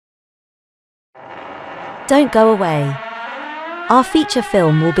Don't go away. Our feature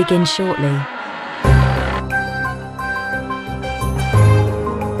film will begin shortly.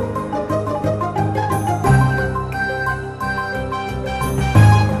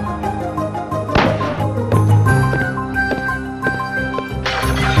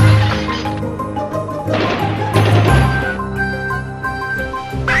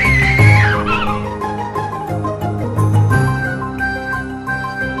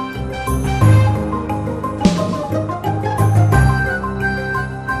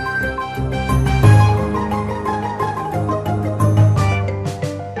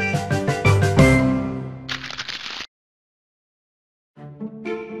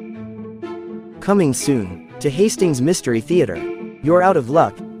 Coming soon to Hastings Mystery Theater. You're Out of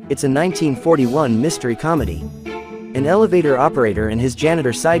Luck. It's a 1941 mystery comedy. An elevator operator and his janitor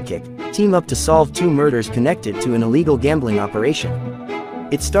sidekick team up to solve two murders connected to an illegal gambling operation.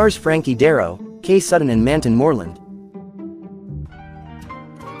 It stars Frankie Darro, Kay Sutton and Manton Moreland.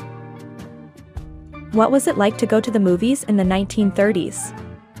 What was it like to go to the movies in the 1930s?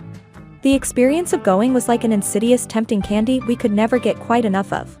 The experience of going was like an insidious, tempting candy we could never get quite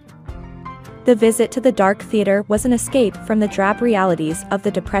enough of. The visit to the dark theater was an escape from the drab realities of the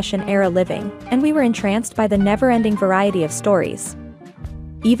Depression-era living, and we were entranced by the never-ending variety of stories.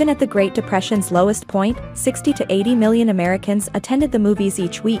 Even at the Great Depression's lowest point, 60 to 80 million Americans attended the movies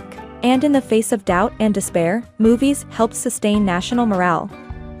each week, and in the face of doubt and despair, movies helped sustain national morale.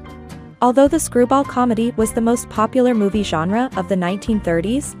 Although the screwball comedy was the most popular movie genre of the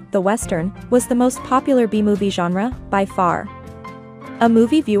 1930s, the Western was the most popular B-movie genre, by far. A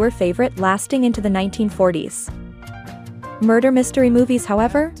movie viewer favorite lasting into the 1940s. Murder mystery movies,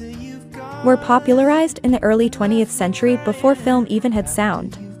 however, were popularized in the early 20th century before film even had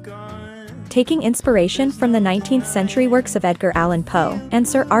sound. Taking inspiration from the 19th century works of Edgar Allan Poe and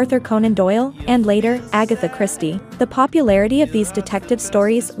Sir Arthur Conan Doyle, and later, Agatha Christie, the popularity of these detective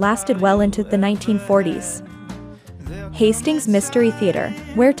stories lasted well into the 1940s. Hastings Mystery Theater,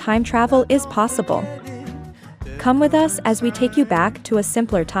 where time travel is possible. Come with us as we take you back to a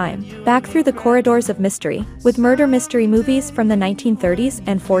simpler time, back through the corridors of mystery, with murder mystery movies from the 1930s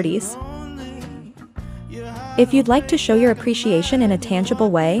and 40s. If you'd like to show your appreciation in a tangible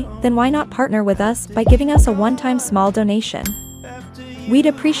way, then why not partner with us by giving us a one-time small donation? We'd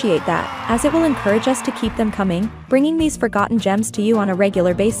appreciate that, as it will encourage us to keep them coming, bringing these forgotten gems to you on a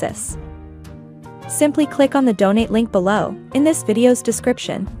regular basis. Simply click on the donate link below, in this video's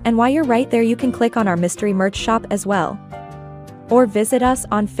description, and while you're right there you can click on our mystery merch shop as well. Or visit us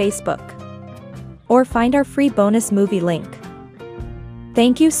on Facebook. Or find our free bonus movie link.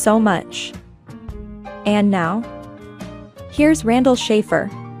 Thank you so much. And now, here's Randall Schaefer.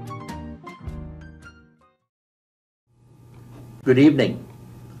 Good evening.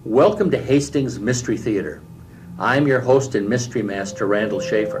 Welcome to Hastings Mystery Theater. I'm your host and mystery master, Randall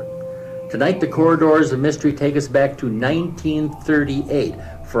Schaefer. Tonight, the corridors of mystery take us back to 1938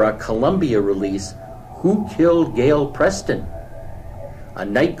 for a Columbia release, Who Killed Gail Preston? A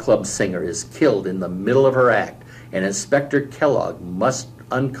nightclub singer is killed in the middle of her act, and Inspector Kellogg must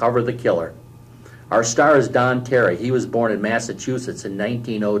uncover the killer. Our star is Don Terry. He was born in Massachusetts in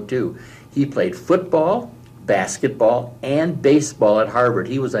 1902. He played football, basketball, and baseball at Harvard.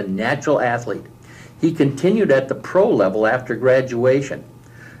 He was a natural athlete. He continued at the pro level after graduation.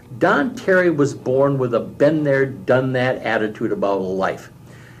 Don Terry was born with a been there, done that attitude about life.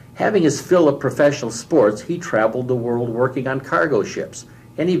 Having his fill of professional sports, he traveled the world working on cargo ships,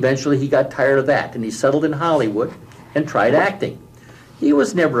 and eventually he got tired of that, and he settled in Hollywood and tried acting. He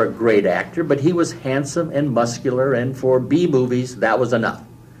was never a great actor, but he was handsome and muscular, and for B movies, that was enough.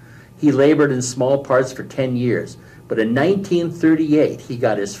 He labored in small parts for 10 years, but in 1938, he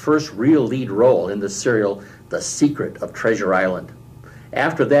got his first real lead role in the serial The Secret of Treasure Island.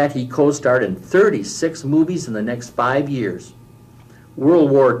 After that, he co-starred in 36 movies in the next 5 years.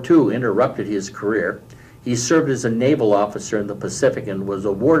 World War II interrupted his career. He served as a naval officer in the Pacific and was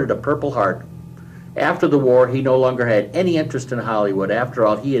awarded a Purple Heart. After the war, he no longer had any interest in Hollywood. After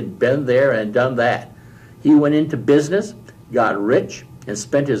all, he had been there and done that. He went into business, got rich, and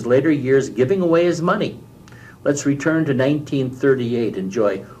spent his later years giving away his money. Let's return to 1938.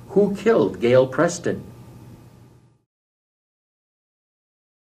 Enjoy Who Killed Gail Preston?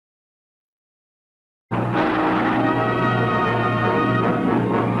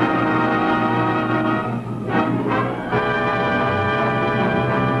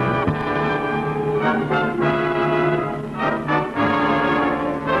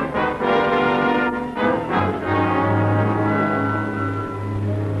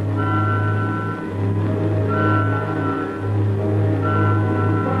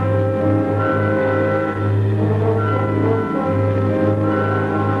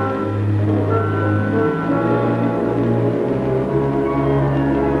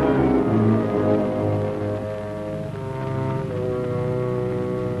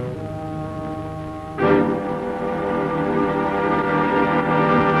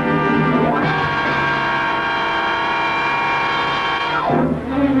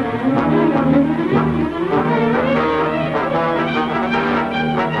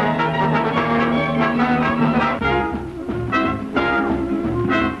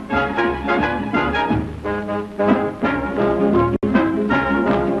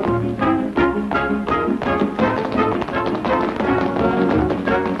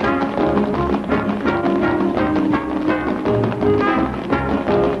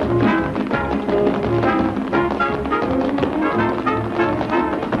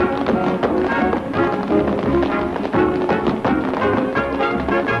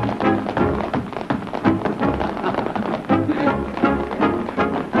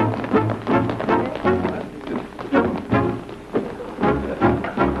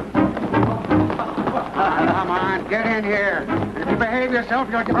 behave yourself,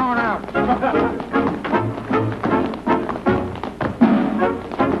 you're thrown out.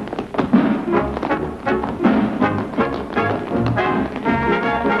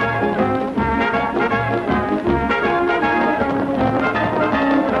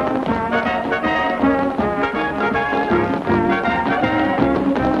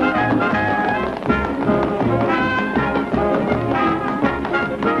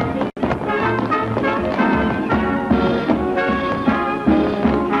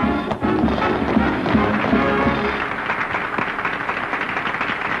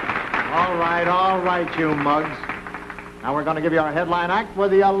 All right, you mugs. Now we're going to give you our headline act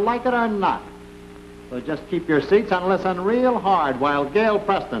whether you like it or not. So just keep your seats and listen real hard while Gail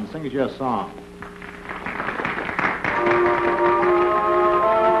Preston sings you a song.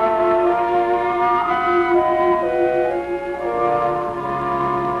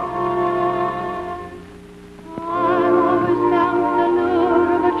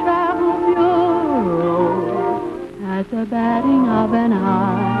 The batting of an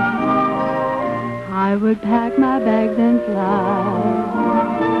eye, I would pack my bags and fly.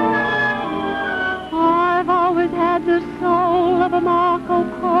 I've always had the soul of a Marco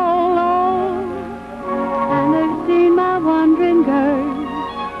Polo, and they've seen my wandering girls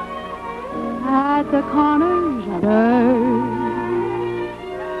at the corners of earth.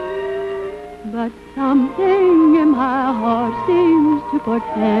 But something in my heart seems to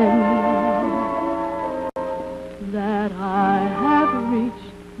portend that I have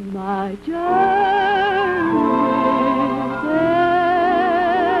reached my journey's end.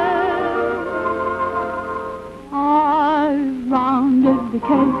 I've rounded the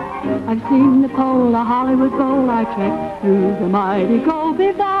Cape, I've seen the pole, a Hollywood bowl, I trekked through the mighty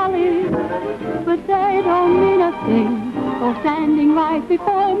Gobi Valley, but they don't mean a thing, for standing right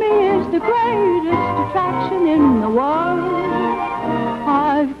before me is the greatest attraction in the world.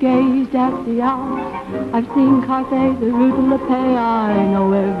 I've gazed at the Alps, I've seen Carthay, the Rue de la Paix, I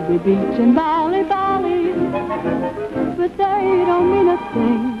know every beach and valley, but they don't mean a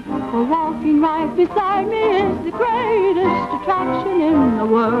thing, for walking right beside me is the greatest attraction in the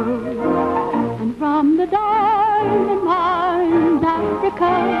world. And from the diamond mines, Africa,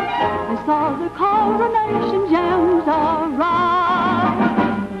 I saw the coronation gems arise,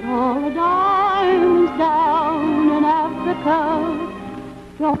 but all the diamonds down in Africa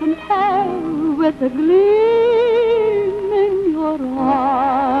don't compare with the gleam in your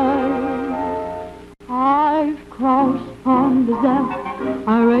eyes. I've crossed on the Zeph,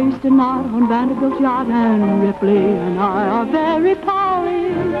 I raced a knot on Vanderbilt's yacht, and Ripley and I are very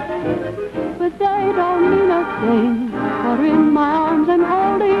pally, but they don't mean a thing, for in my arms I'm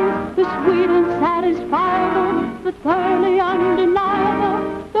holding the sweet and satisfiable, the thoroughly undeniable,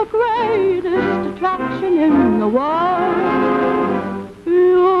 the greatest attraction in the world.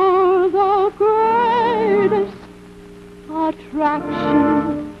 You're the greatest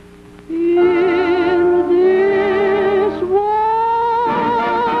attraction in this world.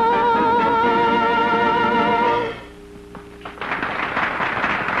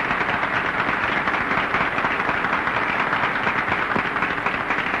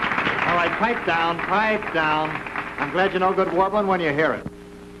 All right, pipe down, pipe down. I'm glad you know good warbling when you hear it.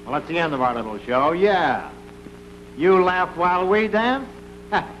 Well, that's the end of our little show, yeah. You laughed while we danced?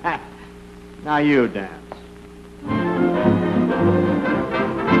 Now you dance.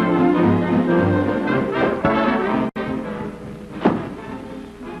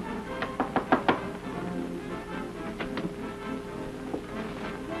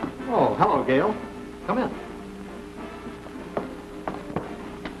 Oh, hello, Gail. Come in.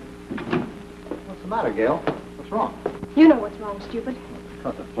 What's the matter, Gail? What's wrong? You know what's wrong, stupid.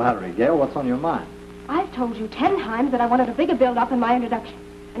 Cut the flattery, Gail. What's on your mind? I've told you 10 times that I wanted a bigger build-up in my introduction,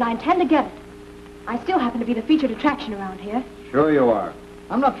 and I intend to get it. I still happen to be the featured attraction around here. Sure you are.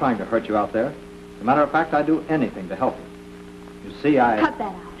 I'm not trying to hurt you out there. As a matter of fact, I'd do anything to help you. You see, Cut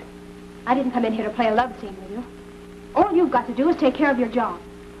that out. I didn't come in here to play a love scene with you. All you've got to do is take care of your job.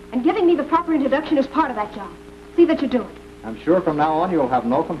 And giving me the proper introduction is part of that job. See that you do it. I'm sure from now on you'll have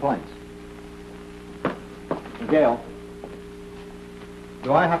no complaints. Gail,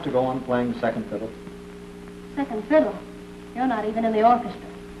 do I have to go on playing second fiddle? Second fiddle? You're not even in the orchestra.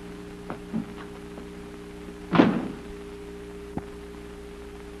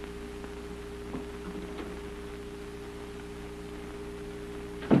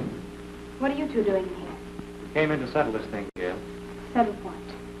 What are you two doing in here? We came in to settle this thing, Gail. Settle what?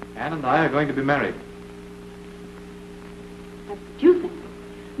 Anne and I are going to be married. That's what you think.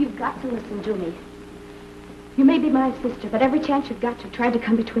 You've got to listen to me. You may be my sister, but every chance you've got to try to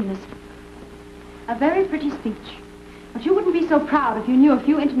come between us. A very pretty speech. But you wouldn't be so proud if you knew a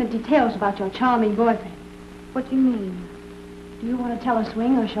few intimate details about your charming boyfriend. What do you mean? Do you want to tell her,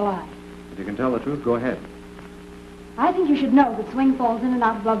 Swing, or shall I? If you can tell the truth, go ahead. I think you should know that Swing falls in and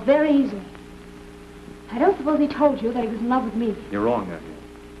out of love very easily. I don't suppose he told you that he was in love with me. You're wrong, nephew.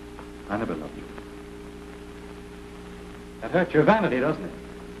 I never loved you. That hurts your vanity, doesn't it?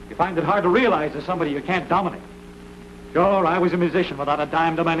 You find it hard to realize there's somebody you can't dominate. Sure, I was a musician without a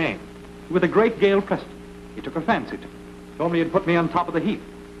dime to my name. With the great Gail Preston. He took a fancy to me. Told me he'd put me on top of the heap.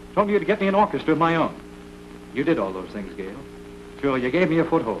 Told me you'd get me an orchestra of my own. You did all those things, Gail. Sure, you gave me a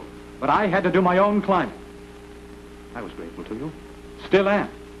foothold. But I had to do my own climbing. I was grateful to you. Still am.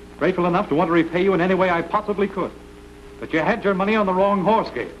 Grateful enough to want to repay you in any way I possibly could. But you had your money on the wrong horse,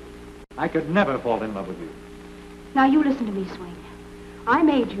 Gail. I could never fall in love with you. Now, you listen to me, Swing. I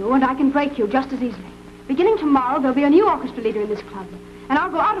made you, and I can break you just as easily. Beginning tomorrow, there'll be a new orchestra leader in this club. And I'll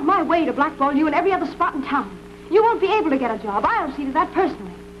go out of my way to blackball you in every other spot in town. You won't be able to get a job. I'll see to that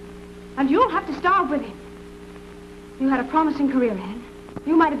personally. And you'll have to starve with him. You had a promising career, Ann.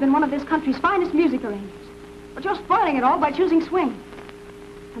 You might have been one of this country's finest music arrangers. But you're spoiling it all by choosing Swing.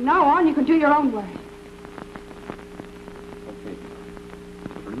 From now on, you can do your own work. Okay.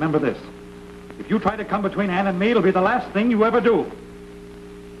 But remember this. If you try to come between Ann and me, it'll be the last thing you ever do.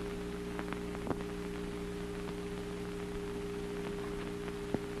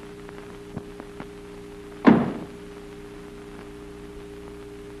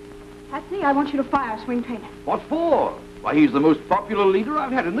 Patsy, I want you to fire Swing Trainer. What for? Why, he's the most popular leader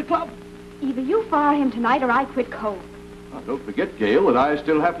I've had in the club. Either you fire him tonight or I quit cold. Now, don't forget, Gail, that I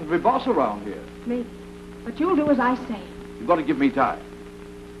still happen to be boss around here. Maybe. But you'll do as I say. You've got to give me time.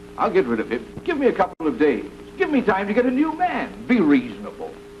 I'll get rid of him. Give me a couple of days. Give me time to get a new man. Be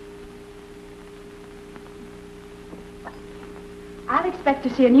reasonable. I'll expect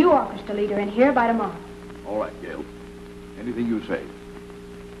to see a new orchestra leader in here by tomorrow. All right, Gail. Anything you say.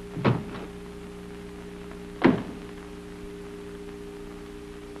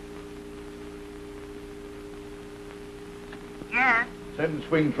 Yeah. Send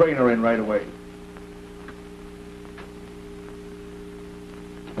Swing Trainer in right away.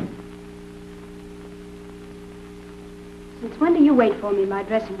 Since when do you wait for me in my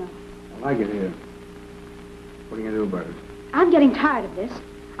dressing room? I like it here. What are you going to do about it? I'm getting tired of this.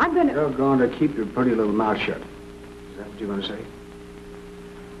 I'm going to... You're going to keep your pretty little mouth shut. Is that what you're going to say?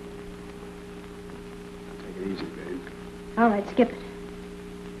 Take it easy, babe. All right, skip it.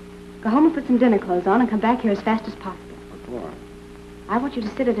 Go home and put some dinner clothes on and come back here as fast as possible. What for? I want you to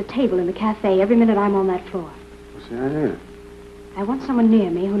sit at a table in the cafe every minute I'm on that floor. What's the idea? I want someone near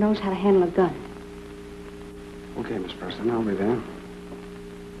me who knows how to handle a gun. Okay, Miss Preston, I'll be there.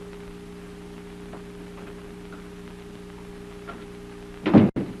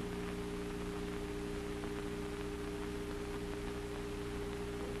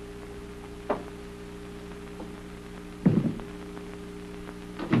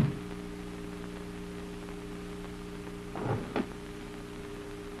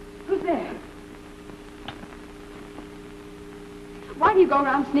 Who's there? Why do you go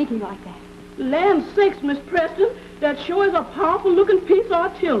around sneaking like that? Land sakes, Miss Preston, that sure is a powerful-looking piece of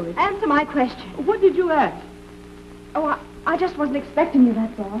artillery. Answer my question. What did you ask? Oh, I just wasn't expecting you,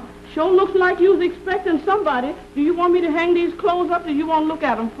 that's all. Sure looks like you was expecting somebody. Do you want me to hang these clothes up, or do you want to look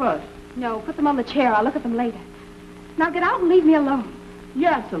at them first? No, put them on the chair. I'll look at them later. Now get out and leave me alone.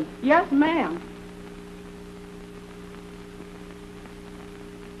 Yes'm. Yes, ma'am.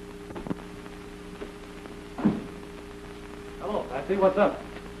 Hello, Patsy. What's up?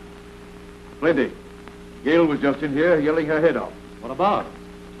 Plenty. Gail was just in here yelling her head off. What about?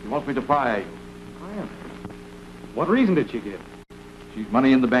 She wants me to fire you. Fire? What reason did she give? She's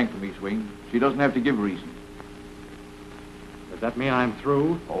money in the bank for me, Swing. She doesn't have to give reason. Does that mean I'm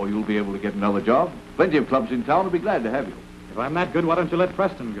through? Oh, you'll be able to get another job. Plenty of clubs in town will be glad to have you. If I'm that good, why don't you let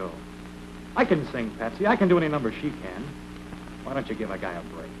Preston go? I can sing, Patsy. I can do any number she can. Why don't you give a guy a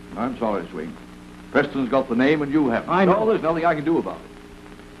break? I'm sorry, Swing. Preston's got the name and you haven't. I know. No, there's nothing I can do about it.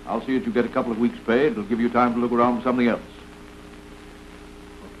 I'll see that you get a couple of weeks' pay. It'll give you time to look around for something else.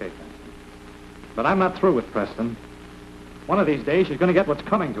 Okay, Patsy. But I'm not through with Preston. One of these days, she's going to get what's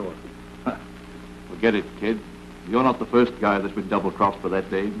coming to her. Forget it, kid. You're not the first guy that's been double-crossed for that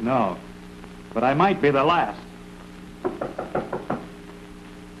day. No. But I might be the last.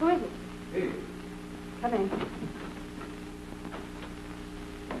 Who is it? Hey. Come in.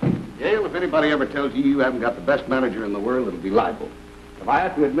 Gail, if anybody ever tells you you haven't got the best manager in the world, it'll be libel. If I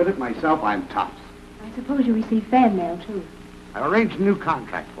have to admit it myself, I'm tops. I suppose you receive fan mail, too. I arranged a new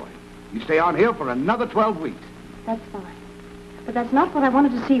contract for you. You stay on here for another 12 weeks. That's fine. But that's not what I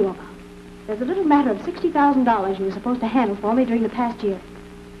wanted to see you about. There's a little matter of $60,000 you were supposed to handle for me during the past year.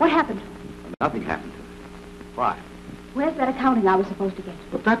 What happened? Nothing happened to me. Why? Where's that accounting I was supposed to get?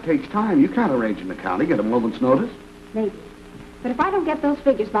 But that takes time. You can't arrange an accounting at a moment's notice. Maybe. But if I don't get those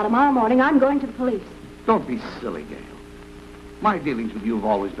figures by tomorrow morning, I'm going to the police. Don't be silly, Gail. My dealings with you have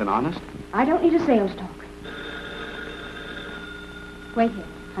always been honest. I don't need a sales talk. Wait here.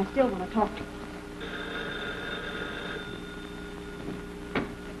 I still want to talk to you.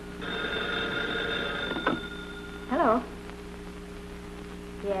 Hello.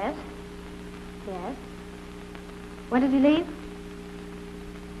 Yes? Yes? When did he leave?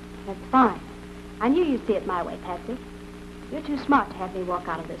 That's fine. I knew you'd see it my way, Patsy. You're too smart to have me walk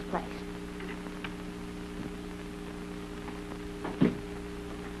out of this place.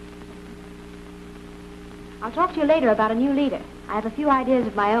 I'll talk to you later about a new leader. I have a few ideas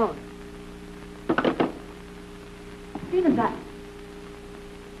of my own. Stephen's up.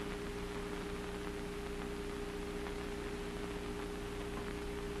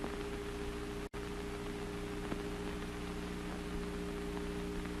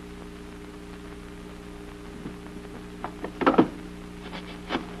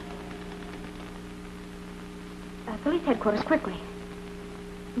 Police headquarters, quickly.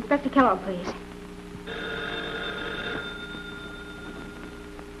 Inspector Kellogg, please.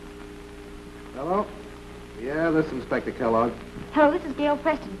 Hello? Yeah, this is Inspector Kellogg. Hello, this is Gail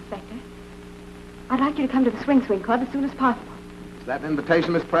Preston, Inspector. I'd like you to come to the Swing Club as soon as possible. Is that an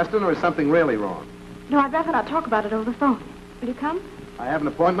invitation, Miss Preston, or is something really wrong? No, I'd rather not talk about it over the phone. Will you come? I have an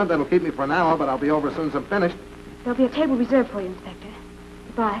appointment that'll keep me for an hour, but I'll be over as soon as I'm finished. There'll be a table reserved for you, Inspector.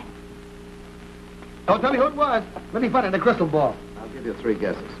 Goodbye. Don't tell me who it was. Let me find it in the crystal ball. I'll give you 3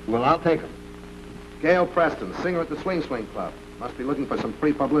 guesses. Well, I'll take them. Gail Preston, singer at the Swing Club. Must be looking for some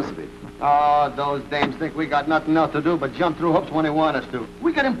free publicity. Oh, those dames think we got nothing else to do but jump through hoops when they want us to.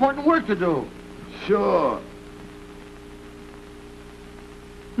 We got important work to do. Sure.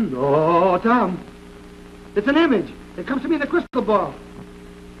 No, Tom. It's an image. It comes to me in the crystal ball.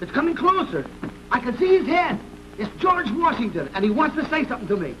 It's coming closer. I can see his head. It's George Washington, and he wants to say something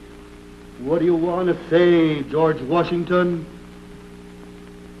to me. What do you want to say, George Washington?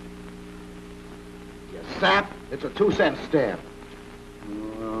 You sap. It's a 2-cent stamp.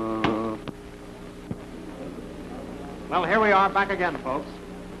 Well, here we are back again, folks.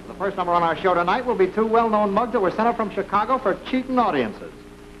 The first number on our show tonight will be 2 well-known mugs that were sent up from Chicago for cheating audiences.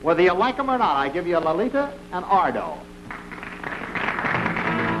 Whether you like them or not, I give you Lolita and Ardo.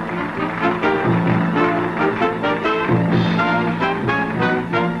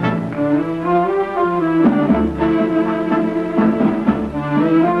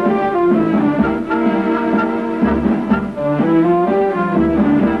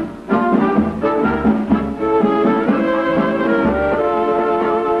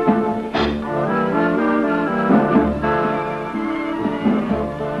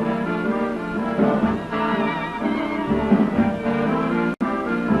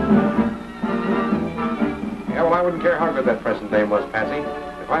 I wouldn't care how good that present dame was, Patsy.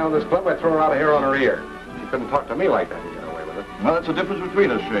 If I owned this club, I'd throw her out of here on her ear. She couldn't talk to me like that and get away with it. Well, that's the difference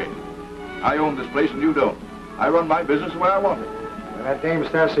between us, Shane. I own this place and you don't. I run my business the way I want it. When that dame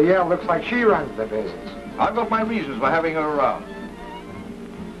starts to yell, looks like she runs the business. I've got my reasons for having her around.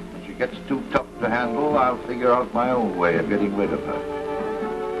 When she gets too tough to handle, I'll figure out my own way of getting rid of her.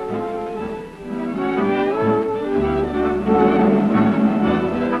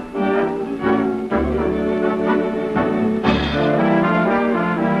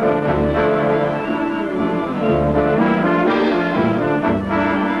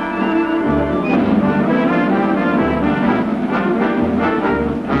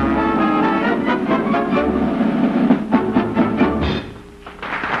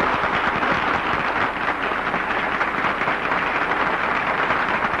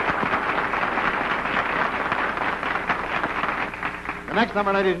 The next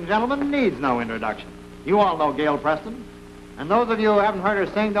number, ladies and gentlemen, needs no introduction. You all know Gail Preston. And those of you who haven't heard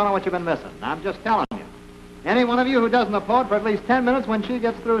her sing don't know what you've been missing. I'm just telling you. Any one of you who doesn't applaud for at least 10 minutes when she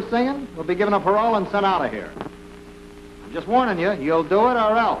gets through singing will be given a parole and sent out of here. I'm just warning you, you'll do it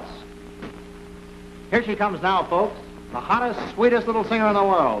or else. Here she comes now, folks. The hottest, sweetest little singer in the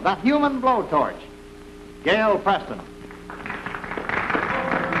world. That human blowtorch. Gail Preston.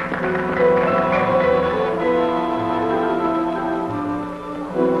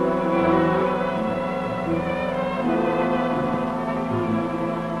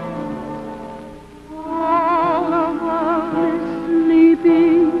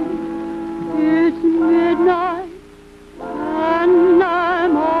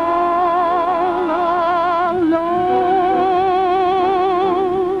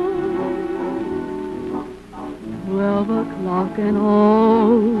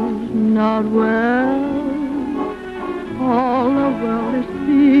 all's not well. All the world is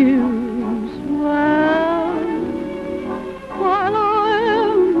feeling swell, while I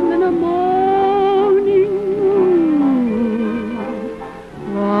am in a moaning mood,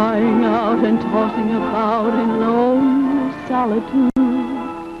 crying out and tossing about in lonely solitude.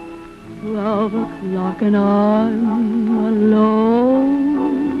 12 o'clock and I'm alone,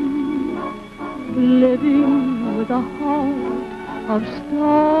 living with a heart of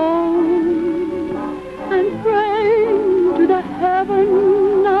stone, and praying to the heaven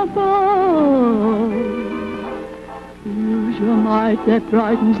above. Use your might that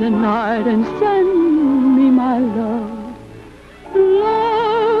brightens the night and send me my love.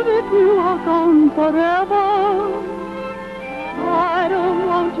 Love, if you are gone forever, I don't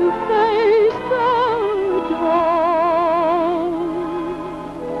want to face the dawn.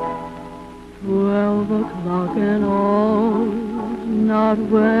 12 o'clock and all's not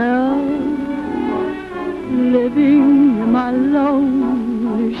well, living in my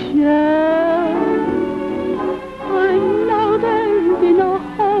lonely shell. I know there'll be no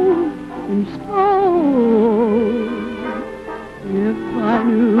hope in store. If I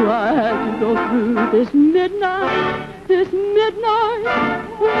knew I had to go through this midnight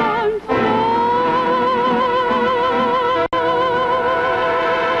once more.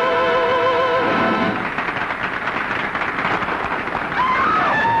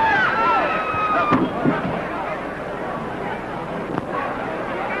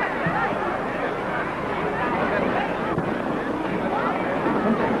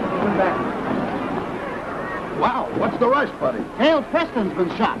 Wow, what's the rush, buddy? Hale Preston's been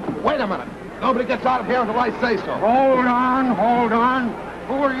shot. Wait a minute. Nobody gets out of here until I say so. Hold on.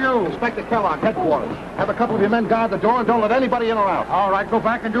 Who are you? Inspector Kellogg, headquarters. Have a couple of your men guard the door and don't let anybody in or out. All right, go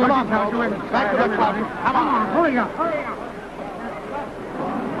back and do Come as on, you tell folks. you. Back to the club. Come on, hurry up.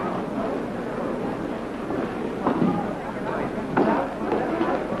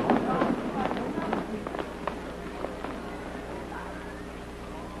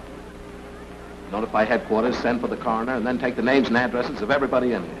 Notify headquarters, send for the coroner, and then take the names and addresses of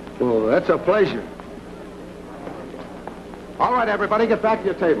everybody in here. Oh, that's a pleasure. All right, everybody, get back to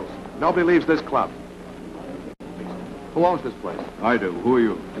your tables. Nobody leaves this club. Who owns this place? I do. Who are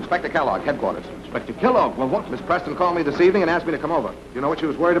you? Inspector Kellogg, headquarters. Inspector Kellogg. Well, what? Miss Preston called me this evening and asked me to come over. You know what she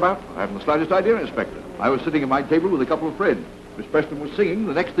was worried about? I haven't the slightest idea, Inspector. I was sitting at my table with a couple of friends. Miss Preston was singing.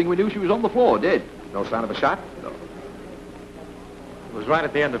 The next thing we knew, she was on the floor, dead. No sign of a shot? No. It was right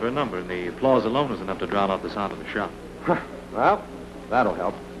at the end of her number, and the applause alone was enough to drown out the sound of the shot. Well, that'll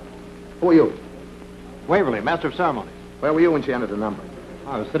help. Who are you? Waverly, master of ceremonies. Where were you when she entered the number?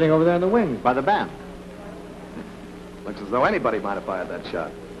 I was sitting over there in the wings by the band. Looks as though anybody might have fired that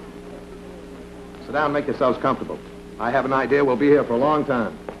shot. Sit down and make yourselves comfortable. I have an idea we'll be here for a long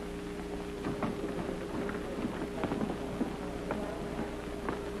time.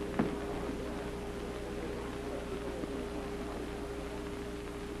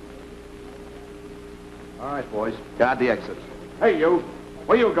 All right, boys. Guard the exits. Hey, you.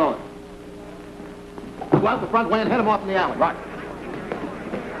 Where you going? Go out the front way and head them off in the alley. Right.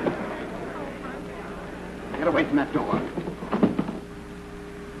 Get away from that door.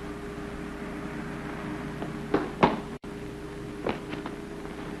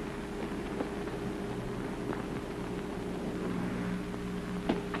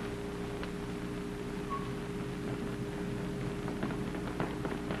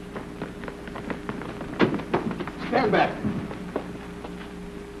 Stand back.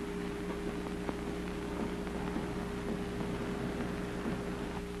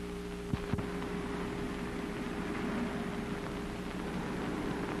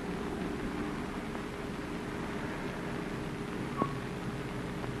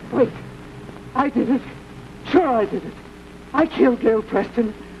 Wait. I did it. Sure I did it. I killed Gail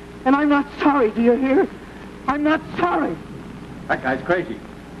Preston. And I'm not sorry, do you hear? I'm not sorry. That guy's crazy.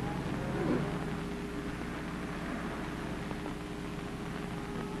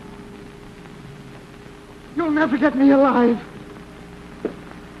 You'll never get me alive.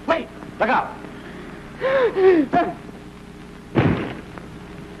 Wait! Look out!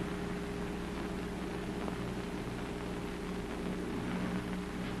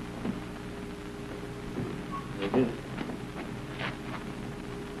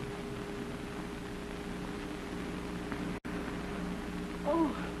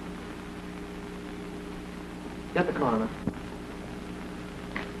 Oh. Get the coroner.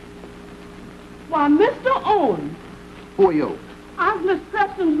 Why, Mr. Owens, Who are you? I'm Miss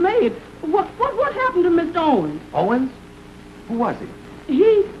Preston's maid. What happened to Mr. Owens? Owens? Who was he?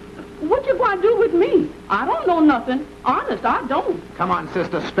 What you going to do with me? I don't know nothing. Honest, I don't. Come on,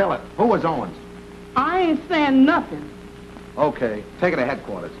 sister, spill it. Who was Owens? I ain't saying nothing. Okay, take her to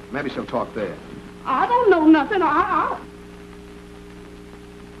headquarters. Maybe she'll talk there. I don't know nothing.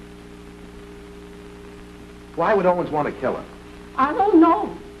 Why would Owens want to kill her? I don't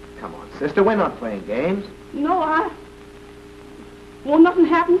know. Come on, sister, we're not playing games. No, Won't nothing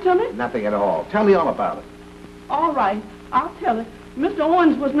happen to me? Nothing at all. Tell me all about it. All right, I'll tell it. Mr.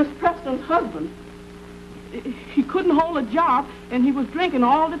 Owens was Miss Preston's husband. He couldn't hold a job, and he was drinking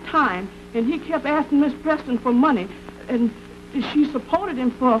all the time, and he kept asking Miss Preston for money, and she supported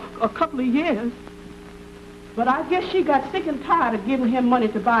him for a couple of years. But I guess she got sick and tired of giving him money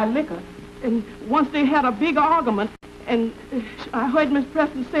to buy liquor, and once they had a big argument, and I heard Miss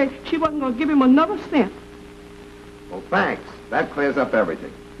Preston say she wasn't going to give him another cent. Well, thanks. That clears up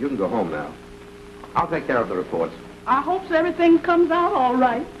everything. You can go home now. I'll take care of the reports. I hope everything comes out all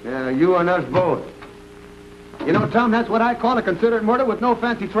right. Yeah, you and us both. You know, Tom, that's what I call a considered murder with no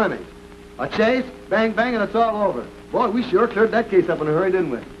fancy trimmings. A chase, bang, bang, and it's all over. Boy, we sure cleared that case up in a hurry, didn't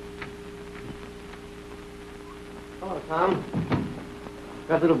we? Hello, Tom.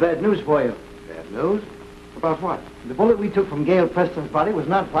 Got a little bad news for you. Bad news? About what? The bullet we took from Gail Preston's body was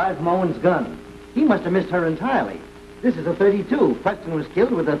not fired from Owen's gun. He must have missed her entirely. This is a 32. Preston was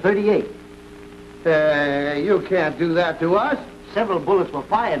killed with a 38. You can't do that to us. Several bullets were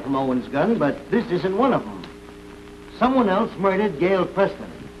fired from Owen's gun, but this isn't one of them. Someone else murdered Gail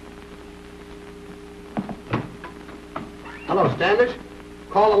Preston. Hello, Standish.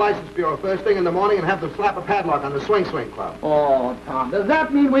 Call the license bureau first thing in the morning and have them slap a padlock on the Swing Club. Oh, Tom, does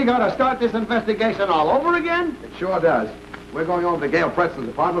that mean we gotta start this investigation all over again? It sure does. We're going over to Gail Preston's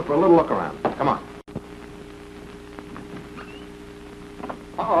apartment for a little look around. Come on.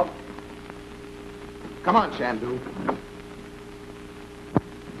 Uh-oh. Come on, Shandu.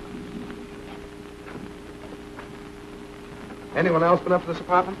 Anyone else been up to this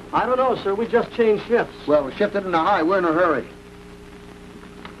apartment? I don't know, sir. We just changed shifts. Well, we shifted in a high. We're in a hurry.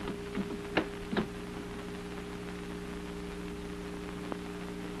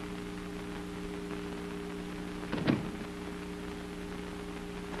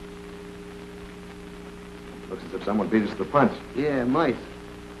 Looks as if someone beat us to the punch. Yeah, might.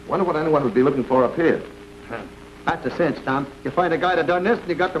 Wonder what anyone would be looking for up here. That's a cinch, Tom. You find a guy that done this, and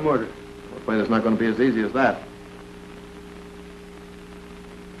you got the murder. I'm afraid it's not going to be as easy as that.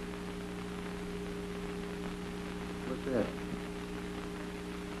 What's that?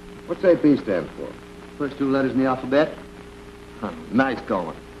 What's AB stand for? First two letters in the alphabet. Huh, nice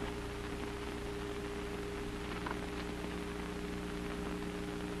going.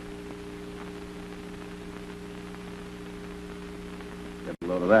 Get a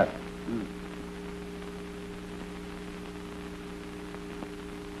load of that.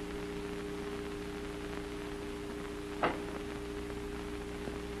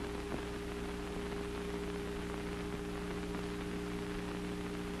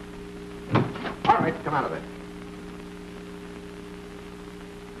 All right, come out of there.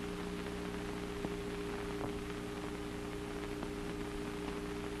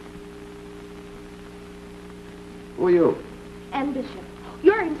 Who are you? Ann Bishop.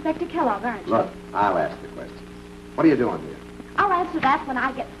 You're Inspector Kellogg, aren't you? Look, I'll ask the question. What are you doing here? I'll answer that when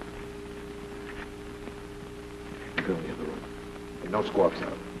I get... Go in the other room. Hey, no squawks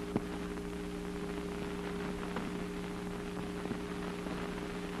out.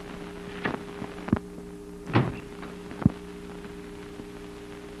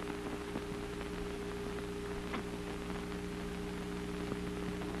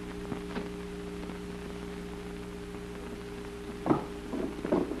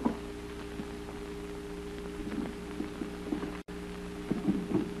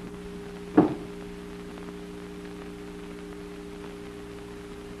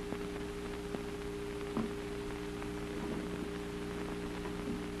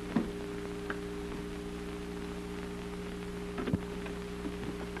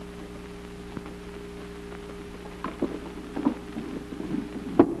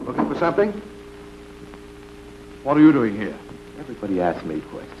 Something? What are you doing here? Everybody asks me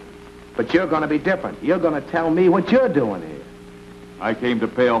questions. But you're going to be different. You're going to tell me what you're doing here. I came to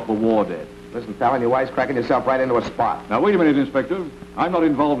pay off the war debt. Listen, pal, you're wisecracking yourself right into a spot. Now, wait a minute, Inspector. I'm not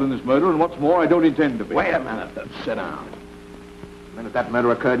involved in this murder, and what's more, I don't intend to be. Wait a minute. Sit down. The minute that murder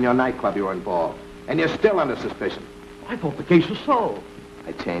occurred in your nightclub, you were involved. And you're still under suspicion. I thought the case was solved.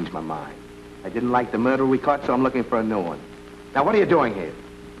 I changed my mind. I didn't like the murder we caught, so I'm looking for a new one. Now, what are you doing here?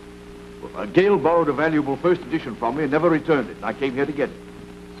 Well, Gail borrowed a valuable first edition from me and never returned it, and I came here to get it.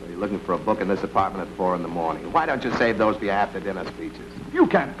 So You're looking for a book in this apartment at 4 in the morning. Why don't you save those for your after-dinner speeches? You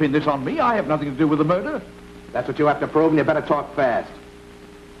can't pin this on me. I have nothing to do with the murder. That's what you have to prove, and you better talk fast.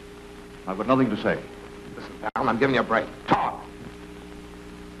 I've got nothing to say. Listen, Fallon, I'm giving you a break. Talk!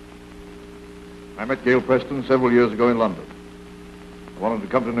 I met Gail Preston several years ago in London. I wanted to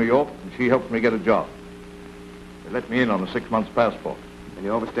come to New York, and she helped me get a job. They let me in on a 6-month passport. And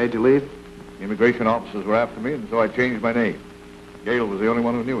you overstayed your leave? The immigration officers were after me, and so I changed my name. Gail was the only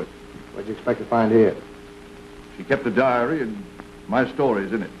one who knew it. What'd you expect to find here? She kept a diary, and my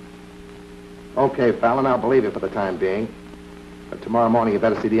story's in it. Okay, Fallon, I'll believe you for the time being. But tomorrow morning you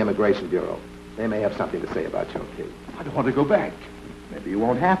better see the Immigration Bureau. They may have something to say about your case. I don't want to go back. Maybe you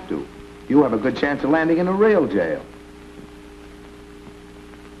won't have to. You have a good chance of landing in a real jail.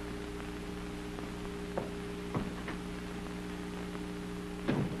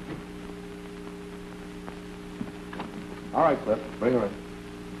 All right, Cliff, bring her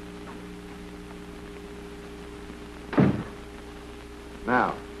in.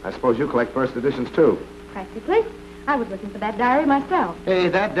 Now, I suppose you collect first editions, too. Practically. I was looking for that diary myself. Hey,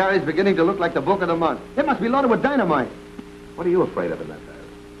 that diary's beginning to look like the book of the month. It must be loaded with dynamite. What are you afraid of in that diary?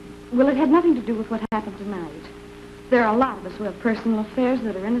 Well, it had nothing to do with what happened tonight. There are a lot of us who have personal affairs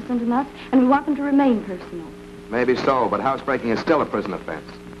that are innocent enough, and we want them to remain personal. Maybe so, but housebreaking is still a prison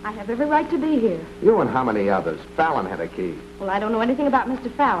offense. I have every right to be here. You and how many others? Fallon had a key. Well, I don't know anything about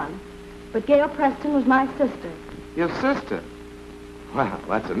Mr. Fallon, but Gail Preston was my sister. Your sister? Well,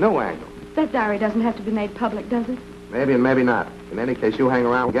 that's a new angle. That diary doesn't have to be made public, does it? Maybe and maybe not. In any case, you hang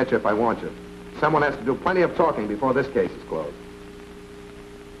around, we'll get you if I want you. Someone has to do plenty of talking before this case is closed.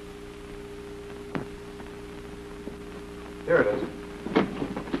 Here it is.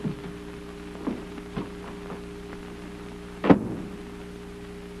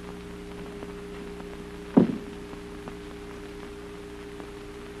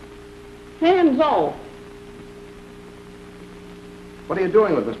 Hands off. What are you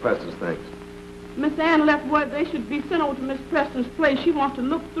doing with Miss Preston's things? Miss Ann left word they should be sent over to Miss Preston's place. She wants to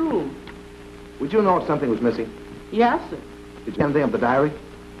look through them. Would you know if something was missing? Yes, sir. Did you get anything of the diary?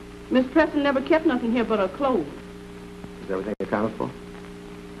 Miss Preston never kept nothing here but her clothes. Is everything accounted for?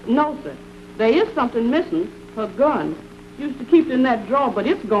 No, sir. There is something missing. Her gun. Used to keep it in that drawer, but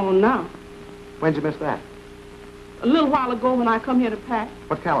it's gone now. When'd you miss that? A little while ago when I come here to pack.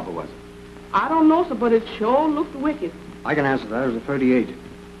 What caliber was it? I don't know, sir, but it sure looked wicked. I can answer that. It was a 38.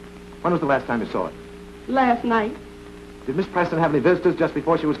 When was the last time you saw it? Last night. Did Miss Preston have any visitors just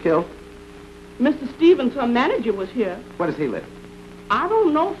before she was killed? Mr. Stevens, her manager, was here. Where does he live? I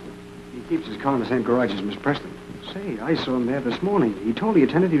don't know, sir. He keeps his car in the same garage as Miss Preston. Say, I saw him there this morning. He told the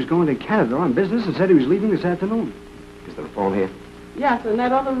attendant he was going to Canada on business and said he was leaving this afternoon. Is there a phone here? Yes, in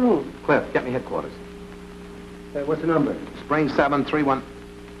that other room. Cliff, get me headquarters. What's the number? Spring 731.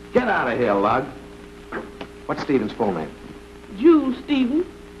 Get out of here, Lug. What's Stevens' full name? Jules Stevens.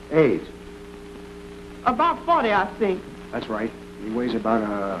 Age? About 40, I think. That's right. He weighs about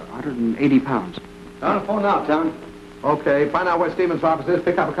 180 pounds. On the phone now, Tom. Okay, find out where Stevens' office is,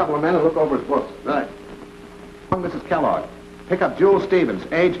 pick up a couple of men, and look over his books. Right. Mrs. Kellogg. Pick up Jules Stevens,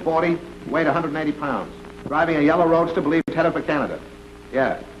 age 40, weight 180 pounds. Driving a yellow roadster, believed headed for Canada.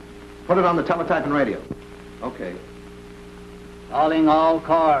 Yeah. Put it on the teletype and radio. Okay. Calling all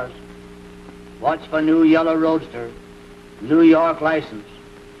cars. Watch for new yellow roadster. New York license.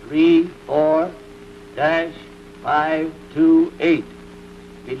 34-528.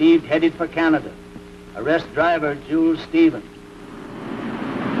 Believed headed for Canada. Arrest driver Jules Stevens.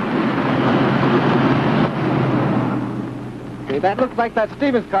 Hey, that looks like that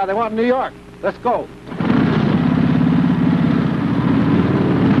Stevens car they want in New York. Let's go.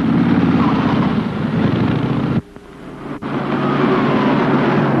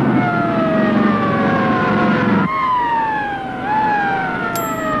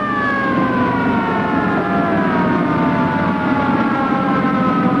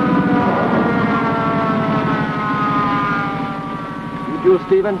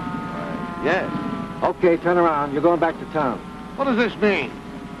 Stephen? Yes. Okay, turn around. You're going back to town. What does this mean?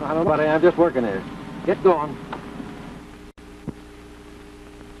 I don't know, buddy. I'm just working here. Get going.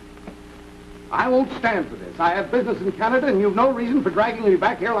 I won't stand for this. I have business in Canada, and you've no reason for dragging me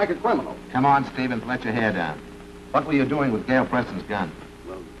back here like a criminal. Come on, Stevens, let your hair down. What were you doing with Gail Preston's gun?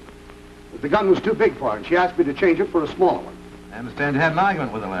 Well, the gun was too big for her, and she asked me to change it for a smaller one. I understand you had an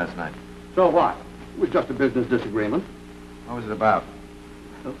argument with her last night. So what? It was just a business disagreement. What was it about?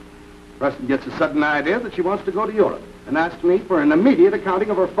 Preston gets a sudden idea that she wants to go to Europe and asks me for an immediate accounting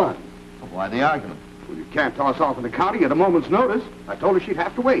of her funds. Well, why the argument? Well, you can't toss off an accounting at a moment's notice. I told her she'd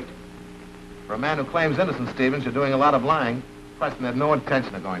have to wait. For a man who claims innocence, Stevens, you're doing a lot of lying. Preston had no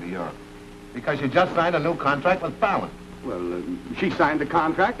intention of going to Europe. Because she just signed a new contract with Fallon. Well, she signed the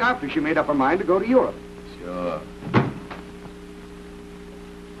contract after she made up her mind to go to Europe. Sure.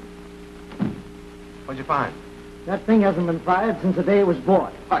 What'd you find? That thing hasn't been fired since the day it was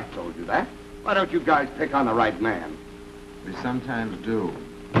bought. I told you that. Why don't you guys pick on the right man? We sometimes do.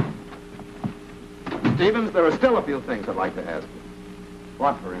 Stevens, there are still a few things I'd like to ask you.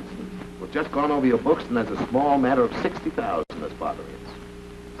 What, for instance? We've just gone over your books, and there's a small matter of $60,000 that's bothering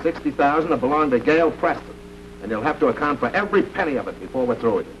us. $60,000 that belonged to Gail Preston, and you'll have to account for every penny of it before we're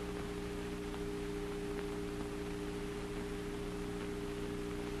through with it.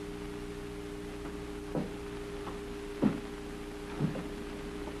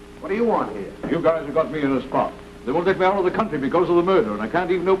 What do you want here? You guys have got me in a spot. They won't take me out of the country because of the murder, and I can't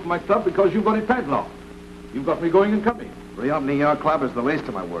even open my club because you've got it padlocked. You've got me going and coming. Reopening your club is the least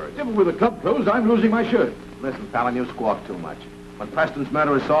of my worries. Even with the club closed, I'm losing my shirt. Listen, Fallon, you squawk too much. When Preston's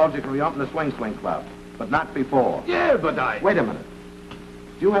murder is solved, you can reopen the Swing Club. But not before. Yeah, but I... Wait a minute.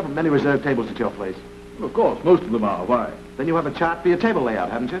 Do you have many reserved tables at your place? Well, of course, most of them are. Why? Then you have a chart for your table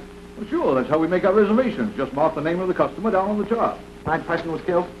layout, haven't you? Well, sure, that's how we make our reservations. Just mark the name of the customer down on the chart. Night Preston was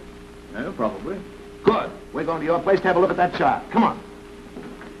killed? Yeah, probably. Good. We're going to your place to have a look at that chart. Come on.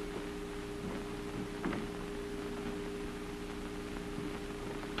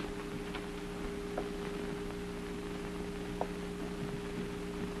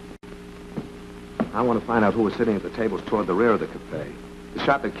 I want to find out who was sitting at the tables toward the rear of the cafe. The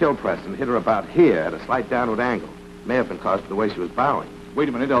shot that killed Preston hit her about here at a slight downward angle. May have been caused by the way she was bowing. Wait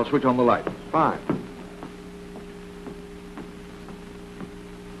a minute, I'll switch on the light. Fine.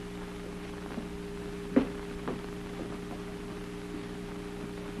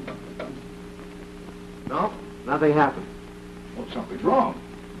 No, nothing happened. Well, something's wrong.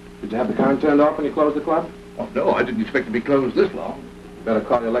 Did you have the current turned off when you closed the club? Oh, no, I didn't expect to be closed this long. You better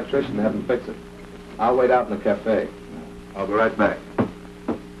call the electrician and have him fix it. I'll wait out in the cafe. I'll be right back.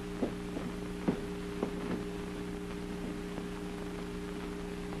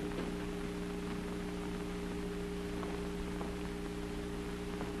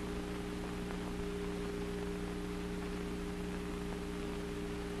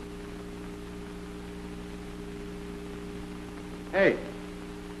 Hey.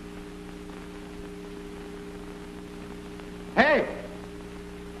 Hey!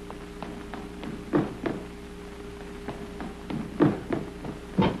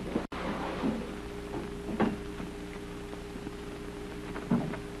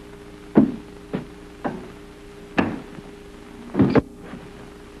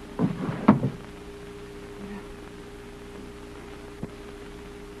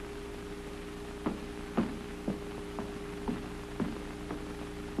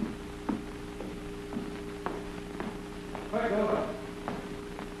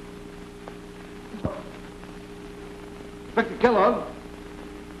 Inspector Kellogg?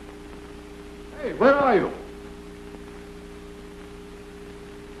 Hey, where are you?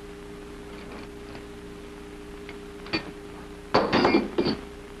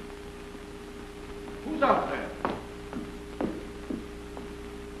 Who's out there?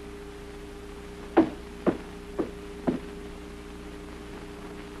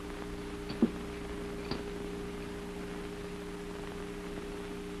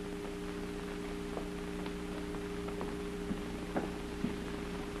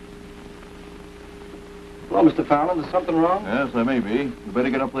 Hello, Mr. Fallon. Is something wrong? Yes, there may be. You better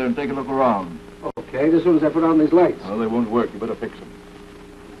get up there and take a look around. Okay, as soon as I put on these lights. Well, they won't work. You better fix them.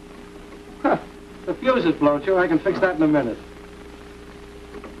 Huh. The fuse is blown, sure. I can fix that in a minute.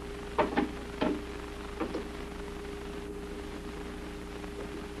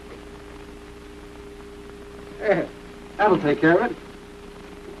 Yeah, that'll take care of it.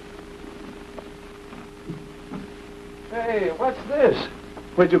 Hey, what's this?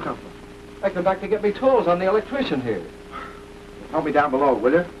 Where'd you come from? I come back to get me tools on the electrician here. Help me down below,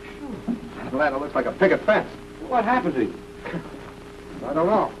 will you? Sure. That ladder looks like a picket fence. What happened to you? I don't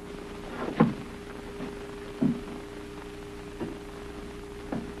know.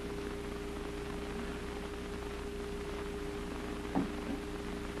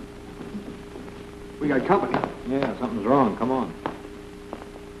 We got company. Yeah, something's wrong. Come on.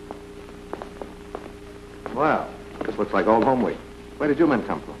 Well, this looks like old home week. Where did you men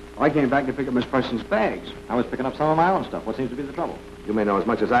come from? I came back to pick up Miss Preston's bags. I was picking up some of my own stuff. What seems to be the trouble? You may know as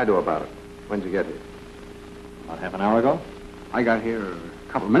much as I do about it. When did you get here? About half an hour ago? I got here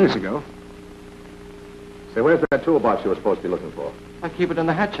a couple of minutes ago. Say, where's that toolbox you were supposed to be looking for? I keep it in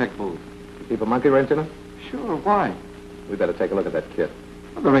the hat check booth. You keep a monkey wrench in it? Sure, why? We better take a look at that kit.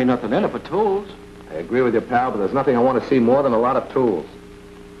 Well, there ain't nothing in it but tools. I agree with you, pal, but there's nothing I want to see more than a lot of tools.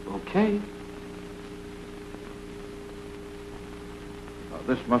 Okay. Now,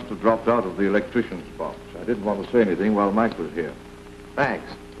 this must have dropped out of the electrician's box. I didn't want to say anything while Mike was here.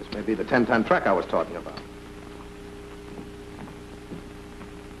 Thanks. This may be the 10-ton truck I was talking about.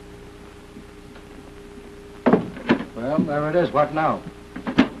 Well, there it is. What now?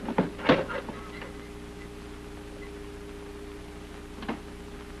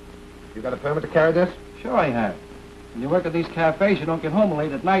 You got a permit to carry this? Sure I have. When you work at these cafes, you don't get home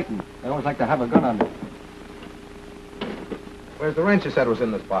late at night, and they always like to have a gun on you. Where's the wrench you said was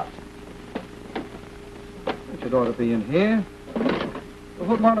in this box? It ought to be in here. Well,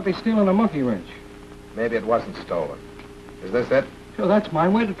 who'd want to be stealing a monkey wrench? Maybe it wasn't stolen. Is this it? Sure, that's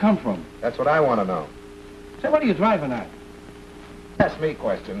mine. Where'd it come from? That's what I want to know. Say, what are you driving at? Ask me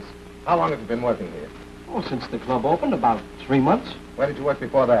questions. How long have you been working here? Oh, since the club opened, about 3 months. Where did you work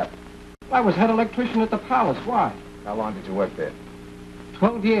before that? I was head electrician at the Palace. Why? How long did you work there?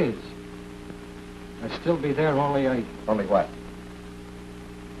 12 years. I'd still be there, only I... Only what?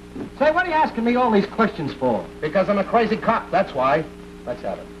 Say, what are you asking me all these questions for? Because I'm a crazy cop, that's why. Let's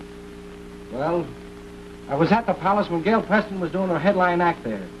have it. Well, I was at the Palace when Gail Preston was doing her headline act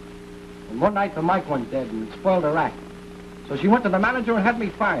there. And one night the mic went dead and it spoiled her act. So she went to the manager and had me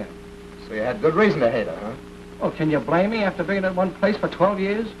fired. So you had good reason to hate her, huh? Well, can you blame me after being at one place for 12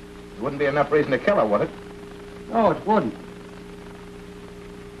 years? It wouldn't be enough reason to kill her, would it? No, it wouldn't.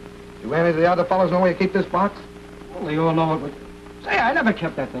 Do any of the other fellows know where you keep this box? Well, they all know it would... Say, I never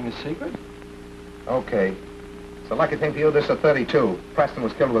kept that thing a secret. Okay. It's a lucky thing for you this is a 32. Preston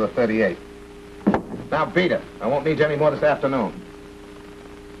was killed with a 38. Now beat it. I won't need you any more this afternoon.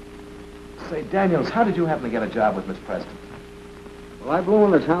 Say, Daniels, how did you happen to get a job with Miss Preston? Well, I blew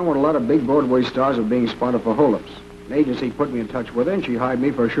in the town when a lot of big Broadway stars were being spotted for holdups. An agency put me in touch with her, and she hired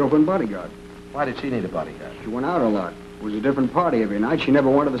me for a chauffeur and bodyguard. Why did she need a bodyguard? She went out a lot. It was a different party every night. She never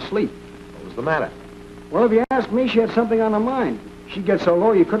wanted to sleep. What was the matter? Well, if you ask me, she had something on her mind. She'd get so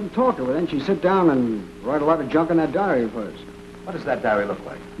low you couldn't talk to her. Then she'd sit down and write a lot of junk in that diary of hers. What does that diary look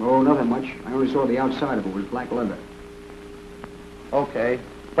like? Oh, nothing much. I only saw the outside of it. It was black leather. Okay.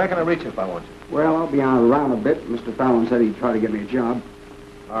 Where can I reach you if I want you? Well, I'll be on around a bit. Mr. Fallon said he'd try to get me a job.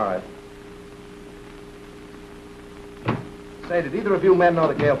 All right. Say, did either of you men know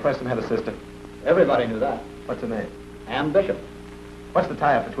that Gail Preston had a sister? Everybody knew that. What's her name? Ann Bishop. What's the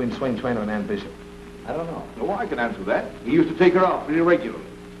tie-up between Swing Trainer and Ann Bishop? I don't know. Oh, I can answer that. He used to take her out pretty regularly.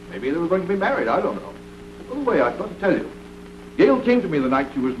 Maybe they were going to be married, I don't know. By the way, I thought to tell you. Gail came to me the night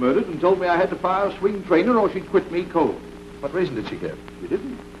she was murdered and told me I had to fire a Swing Trainer or she'd quit me cold. What reason did she give? She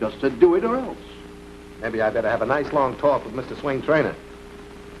didn't. Just said do it or else. Maybe I better have a nice long talk with Mr. Swing Trainer.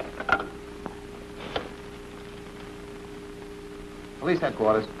 Police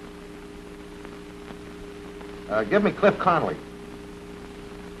headquarters. Give me Cliff Connolly.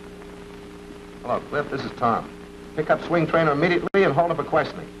 Hello, Cliff. This is Tom. Pick up Swing Trainer immediately and hold him for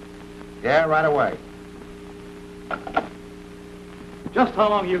questioning. Yeah, right away. Just how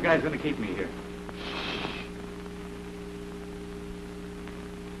long are you guys going to keep me here?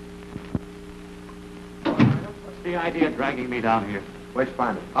 What's the idea of dragging me down here? Where'd you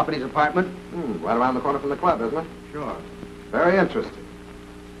find him? Up at his apartment? Right around the corner from the club, isn't it? Sure. Very interesting.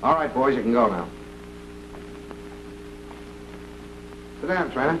 All right, boys, you can go now. Sit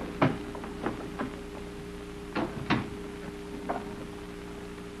down, Trainer.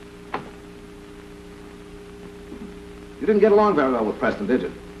 You didn't get along very well with Preston, did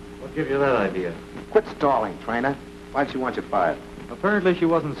you? What gave you that idea? Quit stalling, Trainer. Why'd she want you fired? Apparently she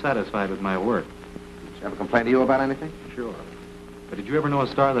wasn't satisfied with my work. Did she ever complain to you about anything? Sure. But did you ever know a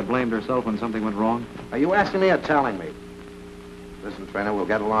star that blamed herself when something went wrong? Are you asking me or telling me? Listen, Trainer, we'll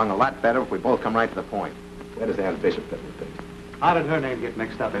get along a lot better if we both come right to the point. Where does Ann Bishop fit in things? How did her name get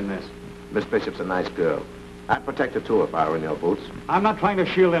mixed up in this? Miss Bishop's a nice girl. I'd protect her, too, if I were in your boots. I'm not trying to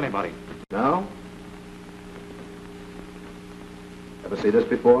shield anybody. No? Ever see this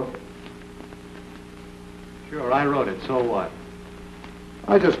before? Sure, I wrote it. So what?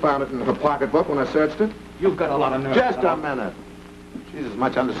 I just found it in her pocketbook when I searched it. You've got a lot of nerve. Just a minute. She's as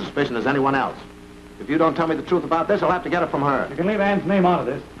much under suspicion as anyone else. If you don't tell me the truth about this, I'll have to get it from her. You can leave Ann's name out of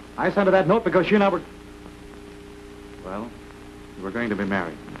this. I sent her that note because she and I were... Well, you were going to be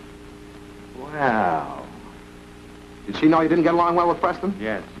married. Wow. Did she know you didn't get along well with Preston?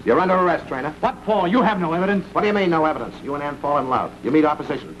 Yes. You're under arrest, Trainer. What for? You have no evidence. What do you mean, no evidence? You and Ann fall in love. You meet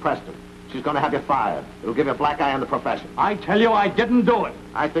opposition, Preston. She's going to have you fired. It'll give you a black eye on the profession. I tell you, I didn't do it.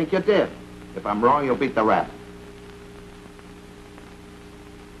 I think you did. If I'm wrong, you'll beat the rap.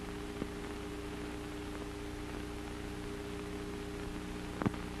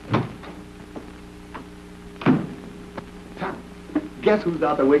 guess who's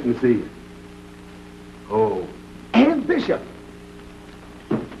out there waiting to see you? Oh, Ann Bishop.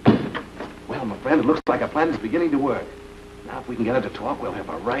 Well, my friend, it looks like our plan is beginning to work. Now, if we can get her to talk, we'll have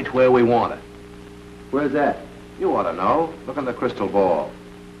her right where we want her. Where's that? You ought to know. Look in the crystal ball.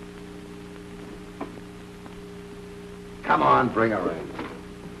 Come on, bring her in.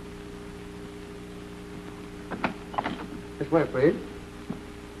 This way, please.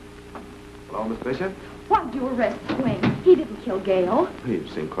 Hello, Miss Bishop? Why'd you arrest Swing? He didn't kill Gail. You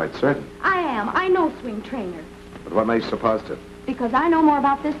seem quite certain. I am. I know Swing Trainer. But what makes you so positive? Because I know more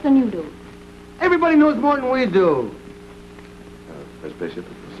about this than you do. Everybody knows more than we do. Miss Bishop,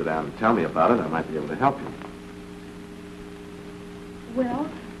 if you sit down and tell me about it, I might be able to help you. Well,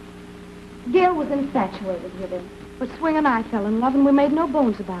 Gail was infatuated with him. But Swing and I fell in love, and we made no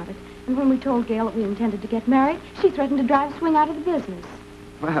bones about it. And when we told Gail that we intended to get married, she threatened to drive Swing out of the business.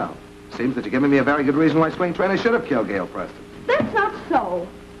 Well, seems that you're giving me a very good reason why Swing Trainer should have killed Gail Preston. That's not so.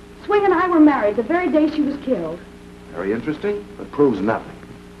 Swing and I were married the very day she was killed. Very interesting, but proves nothing.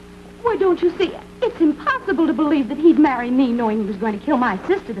 Why, don't you see? It's impossible to believe that he'd marry me knowing he was going to kill my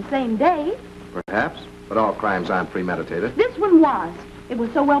sister the same day. Perhaps, but all crimes aren't premeditated. This one was. It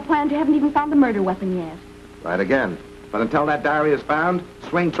was so well planned you haven't even found the murder weapon yet. Right again. But until that diary is found,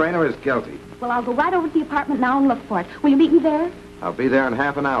 Swing Trainer is guilty. Well, I'll go right over to the apartment now and look for it. Will you meet me there? I'll be there in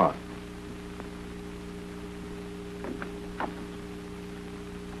half an hour.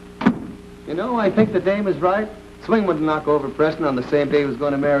 You know, I think the dame is right. Swing wouldn't knock over Preston on the same day he was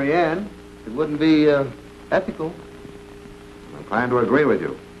going to marry Ann. It wouldn't be, ethical. I'm inclined to agree with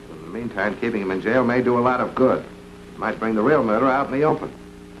you. In the meantime, keeping him in jail may do a lot of good. It might bring the real murderer out in the open.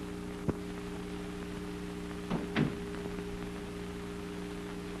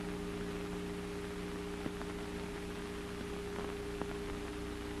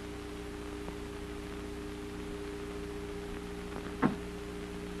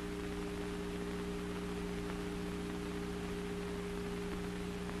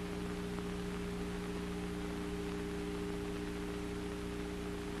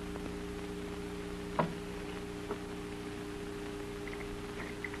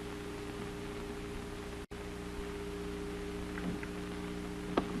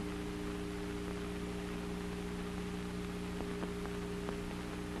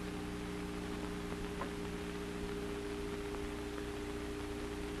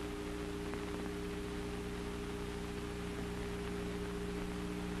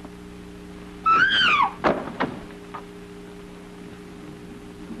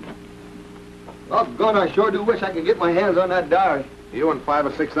 Doggone, I sure do wish I could get my hands on that diary. You and 5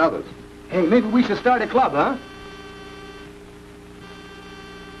 or 6 others. Hey, maybe we should start a club, huh?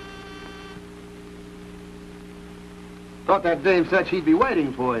 Thought that dame said she'd be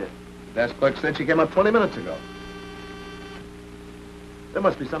waiting for you. The desk clerk said she came up 20 minutes ago. There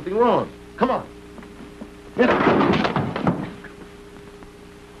must be something wrong. Come on. Get it.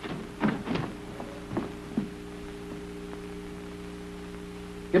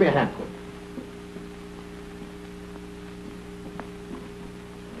 Give me a hand, quick.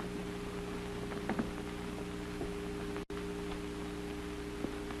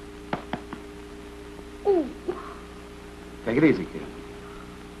 Take it easy, kid.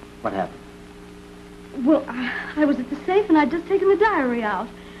 What happened? Well, I was at the safe and I'd just taken the diary out.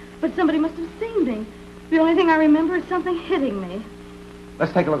 But somebody must have seen me. The only thing I remember is something hitting me.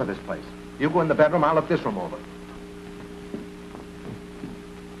 Let's take a look at this place. You go in the bedroom, I'll look this room over.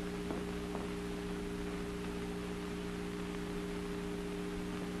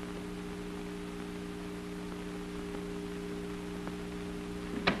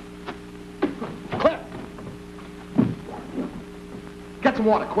 Get some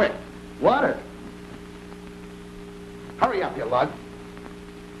water, quick. Water? Hurry up, you lug.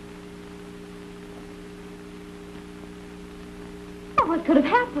 Oh, what could have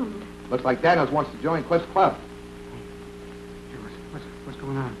happened? Looks like Daniels wants to join Cliff's club. What's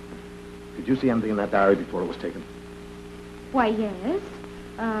going on? Did you see anything in that diary before it was taken? Why, yes.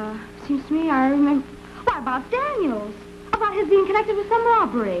 Seems to me I remember... Why, about Daniels. About his being connected with some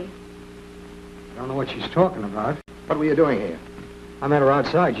robbery. I don't know what she's talking about. What were you doing here? I met her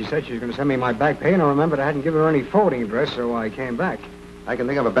outside. She said she was going to send me my back pay, and I remembered I hadn't given her any forwarding address, so I came back. I can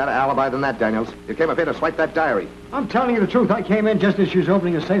think of a better alibi than that, Daniels. You came up here to swipe that diary. I'm telling you the truth. I came in just as she was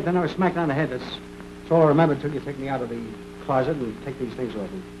opening the safe, then I was smacked on the head. That's all I remember until you take me out of the closet and take these things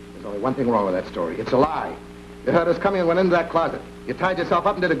off me. There's only one thing wrong with that story. It's a lie. You heard us coming and went into that closet. You tied yourself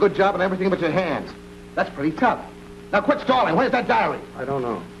up and did a good job on everything but your hands. That's pretty tough. Now quit stalling. Where's that diary? I don't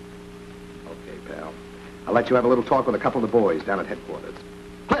know. Okay, pal. I'll let you have a little talk with a couple of the boys down at headquarters.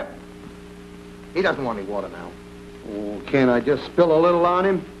 Cliff! He doesn't want any water now. Oh, can't I just spill a little on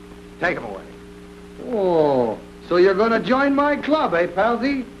him? Take him away. Oh, so you're going to join my club, eh,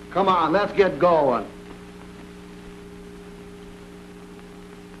 Palsy? Come on, let's get going.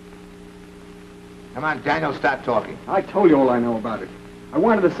 Come on, Daniel, start talking. I told you all I know about it. I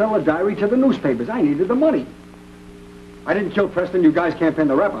wanted to sell a diary to the newspapers. I needed the money. I didn't kill Preston. You guys can't pin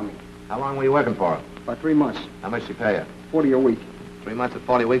the rep on me. How long were you working for him? About 3 months. How much did she pay you? 40 a week. 3 months at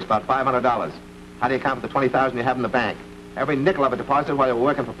 40 weeks, about $500. How do you account for the $20,000 you have in the bank? Every nickel of it deposited while you were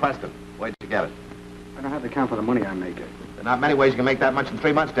working for Preston. Where'd you get it? I don't have to count for the money I make. There are not many ways you can make that much in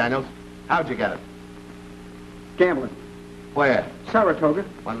 3 months, Daniels. How'd you get it? Gambling. Where? Saratoga.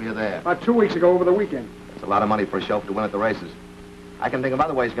 When were you there? About 2 weeks ago over the weekend. That's a lot of money for a chauffeur to win at the races. I can think of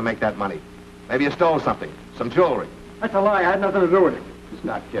other ways you can make that money. Maybe you stole something, some jewelry. That's a lie. I had nothing to do with it. He's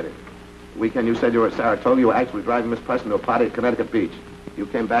not kidding. The weekend you said you were at Saratoga, you were actually driving Miss Preston to a party at Connecticut Beach. You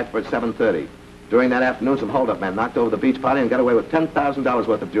came back for it 7:30. During that afternoon, some hold-up men knocked over the beach party and got away with $10,000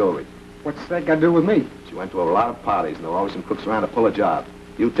 worth of jewelry. What's that got to do with me? She went to a lot of parties, and there were always some crooks around to pull a job.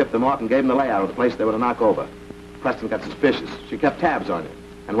 You tipped them off and gave them the layout of the place they were to knock over. Preston got suspicious. She kept tabs on you.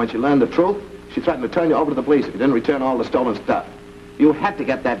 And when she learned the truth, she threatened to turn you over to the police if you didn't return all the stolen stuff. You had to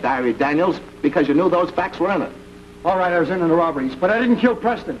get that diary, Daniels, because you knew those facts were in it. All right, I was in on the robberies, but I didn't kill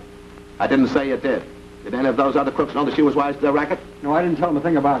Preston. I didn't say you did. Did any of those other crooks know that she was wise to their racket? No, I didn't tell them a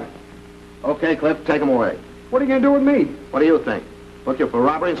thing about it. Okay, Cliff, take them away. What are you going to do with me? What do you think? Book you for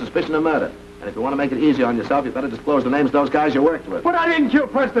robbery and suspicion of murder. And if you want to make it easy on yourself, you better disclose the names of those guys you worked with. But I didn't kill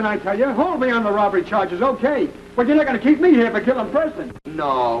Preston, I tell you. Hold me on the robbery charges, okay. But you're not going to keep me here for killing Preston.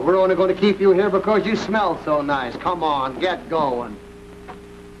 No, we're only going to keep you here because you smell so nice. Come on, get going.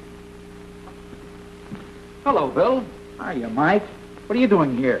 Hello, Bill. Hiya, Mike. What are you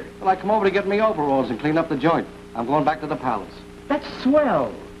doing here? Well, I come over to get me overalls and clean up the joint. I'm going back to the palace. That's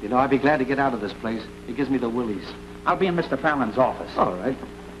swell. You know, I'd be glad to get out of this place. It gives me the willies. I'll be in Mr. Fallon's office. All right.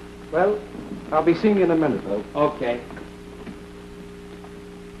 Well, I'll be seeing you in a minute, Bill. Okay.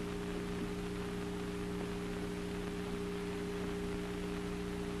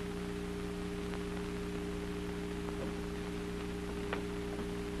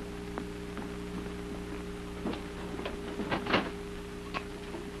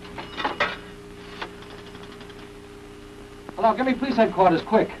 Hello, give me police headquarters,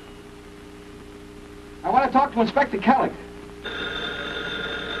 quick. I want to talk to Inspector Kellick.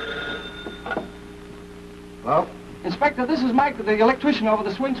 Hello? Inspector, this is Mike, the electrician over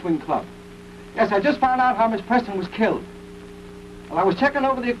the Swing Club. Yes, I just found out how Miss Preston was killed. Well, I was checking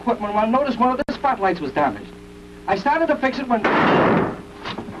over the equipment when I noticed one of the spotlights was damaged. I started to fix it when...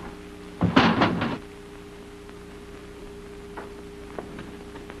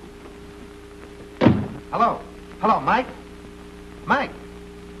 Hello? Hello, Mike? Mike?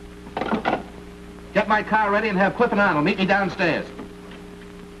 Get my car ready and have Cliff and Arnold meet me downstairs.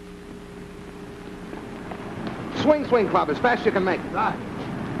 Swing Club, as fast as you can make it. Right.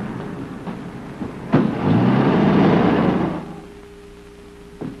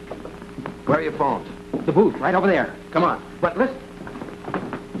 Where are your phones? The booth, right over there. Come on. But listen.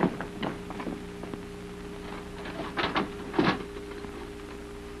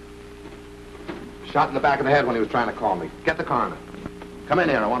 Shot in the back of the head when he was trying to call me. Get the coroner. Come in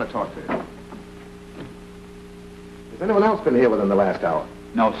here, I want to talk to you. Has anyone else been here within the last hour?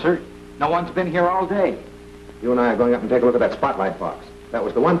 No, sir. No one's been here all day. You and I are going up and take a look at that spotlight box. That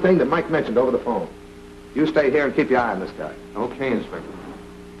was the one thing that Mike mentioned over the phone. You stay here and keep your eye on this guy. Okay, Inspector.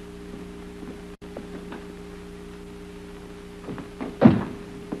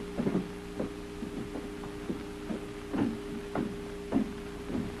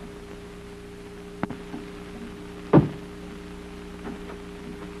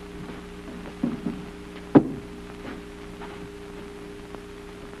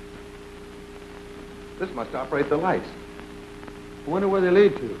 This must operate the lights. I wonder where they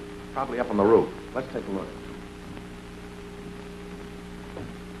lead to. Probably up on the roof. Let's take a look.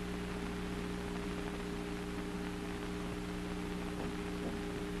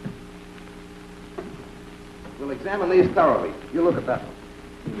 We'll examine these thoroughly. You look at that one.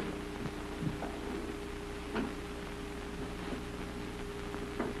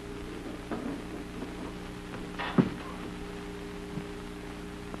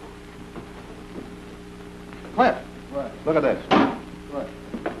 Cliff, look at this. What?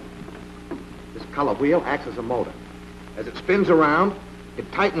 This color wheel acts as a motor. As it spins around, it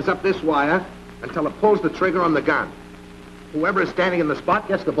tightens up this wire until it pulls the trigger on the gun. Whoever is standing in the spot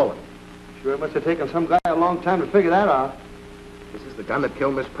gets the bullet. Sure must have taken some guy a long time to figure that out. This is the gun that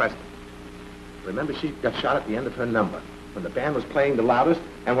killed Miss Preston. Remember, she got shot at the end of her number, when the band was playing the loudest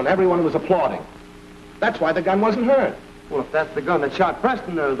and when everyone was applauding. That's why the gun wasn't heard. Well, if that's the gun that shot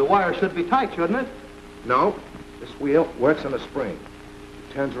Preston, the wire should be tight, shouldn't it? No. This wheel works on a spring.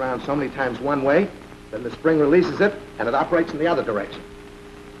 It turns around so many times one way, then the spring releases it, and it operates in the other direction.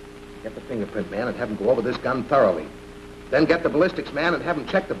 Get the fingerprint man and have him go over this gun thoroughly. Then get the ballistics man and have him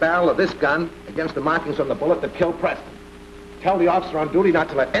check the barrel of this gun against the markings on the bullet that killed Preston. Tell the officer on duty not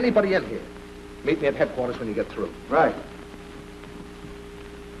to let anybody in here. Meet me at headquarters when you get through. Right.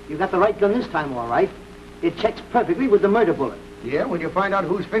 You got the right gun this time, all right. It checks perfectly with the murder bullet. Yeah, when you find out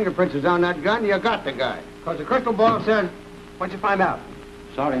whose fingerprints is on that gun, you got the guy. Because the crystal ball says, what'd you find out?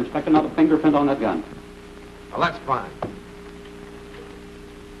 Sorry, Inspector, not a fingerprint on that gun. Well, that's fine.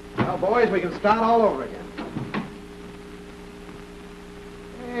 Well, boys, we can start all over again.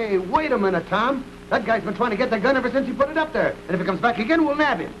 Hey, wait a minute, Tom. That guy's been trying to get the gun ever since he put it up there. And if he comes back again, we'll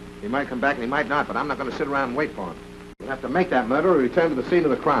nab him. He might come back and he might not, but I'm not going to sit around and wait for him. We'll have to make that murderer return to the scene of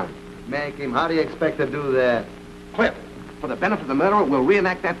the crime. Make him? How do you expect to do that? Cliff, for the benefit of the murderer, we'll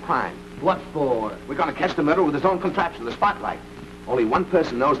reenact that crime. What for? We're going to catch the murderer with his own contraption, the spotlight. Only one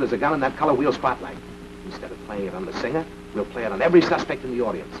person knows there's a gun in that color wheel spotlight. Instead of playing it on the singer, we'll play it on every suspect in the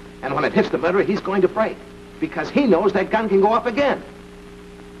audience. And when it hits the murderer, he's going to break. Because he knows that gun can go off again.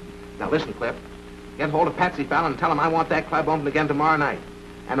 Now listen, Cliff. Get hold of Patsy Fallon and tell him I want that club open again tomorrow night.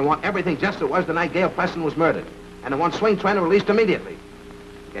 And I want everything just as it was the night Gail Preston was murdered. And I want Swing Trainer released immediately.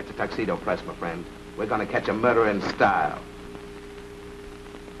 Get the tuxedo press, my friend. We're going to catch a murderer in style.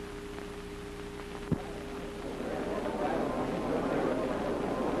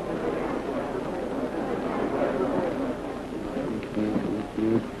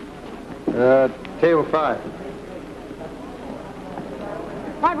 Table 5.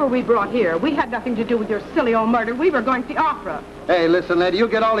 Why were we brought here? We had nothing to do with your silly old murder. We were going to the opera. Hey, listen, lady, you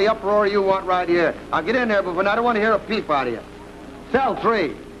get all the uproar you want right here. I'll get in there, but I don't want to hear a peep out of you. Cell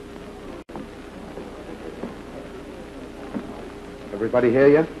 3. Everybody hear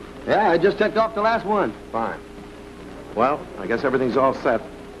you? Yeah, I just checked off the last one. Fine. Well, I guess everything's all set.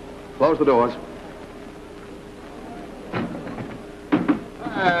 Close the doors.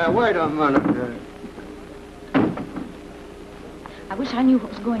 Wait a minute. I wish I knew what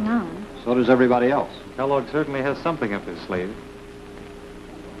was going on. So does everybody else. Kellogg certainly has something up his sleeve.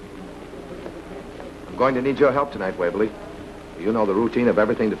 I'm going to need your help tonight, Waverly. You know the routine of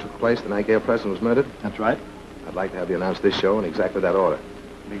everything that took place the night Gail Preston was murdered? That's right. I'd like to have you announce this show in exactly that order.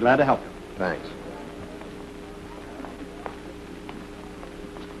 Be glad to help you. Thanks.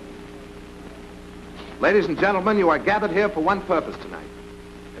 Ladies and gentlemen, you are gathered here for one purpose tonight.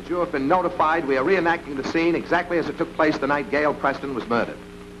 As you have been notified, we are reenacting the scene exactly as it took place the night Gail Preston was murdered.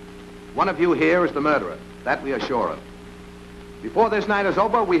 One of you here is the murderer. That we are sure of. Before this night is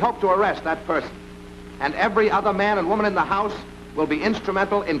over, we hope to arrest that person. And every other man and woman in the house will be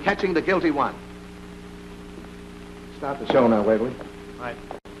instrumental in catching the guilty one. Start the show now, Waverly. Right.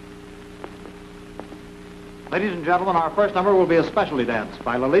 Ladies and gentlemen, our first number will be a specialty dance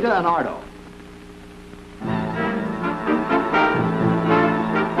by Lolita and Ardo.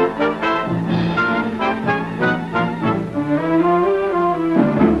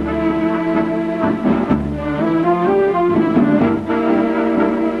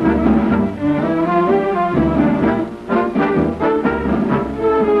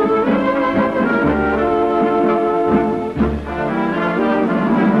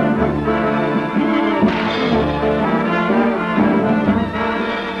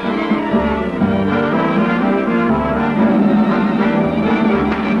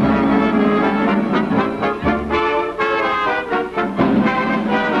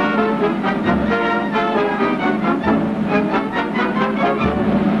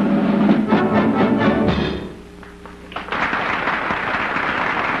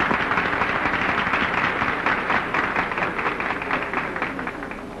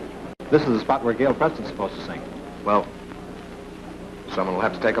 This is the spot where Gail Preston's supposed to sing. Well, someone will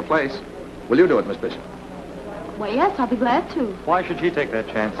have to take her place. Will you do it, Miss Bishop? Well, yes, I'll be glad to. Why should she take that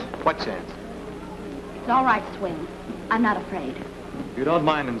chance? What chance? It's all right, Swing. I'm not afraid. If you don't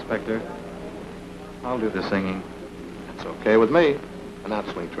mind, Inspector, I'll do the singing. That's okay with me. And now,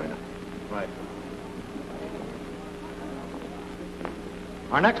 Swing Trainer. Right.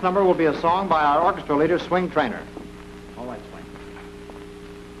 Our next number will be a song by our orchestra leader, Swing Trainer. All right, Swing.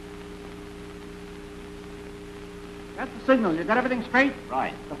 That's the signal. You got everything straight?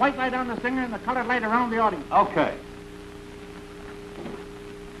 Right. The white light on the singer and the colored light around the audience. Okay.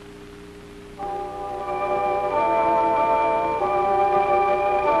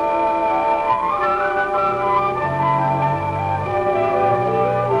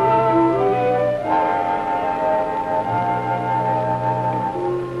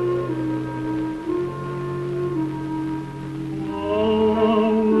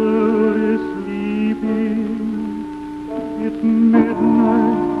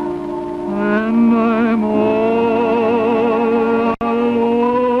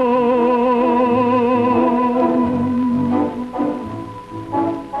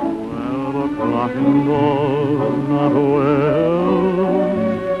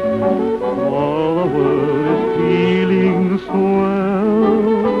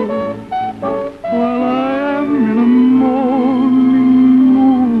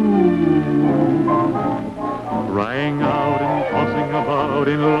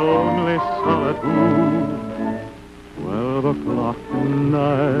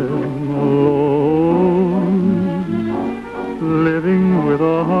 I'm alone, living with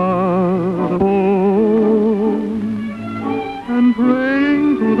a heart of stone, and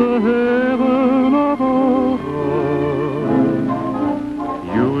praying to the heaven above.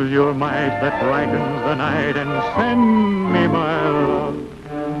 Use your might that brightens the night and send me my love.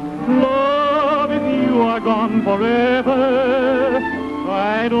 Love, if you are gone forever,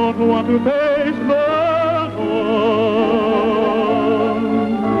 I don't want to face the dawn.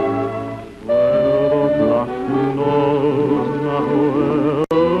 Well, the clock knows not well,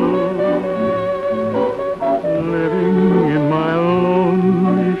 living in my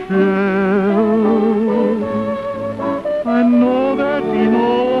lonely shell. I know there'd be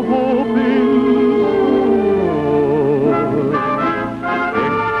no hope in store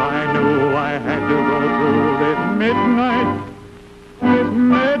if I knew I had to go through this midnight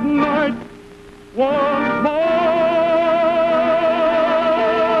once more.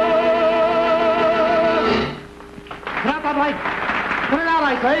 Put out that light. Put it out,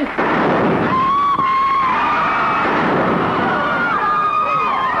 I say.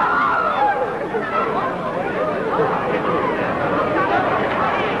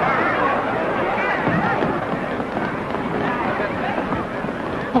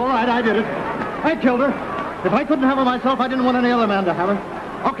 All right, I did it. I killed her. If I couldn't have her myself, I didn't want any other man to have her.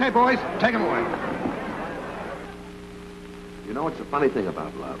 Okay, boys, take him away. You know, it's a funny thing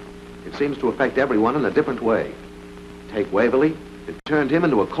about love. It seems to affect everyone in a different way. Take Waverly. It turned him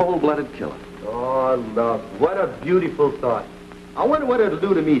into a cold-blooded killer. Oh, love. What a beautiful thought. I wonder what it'll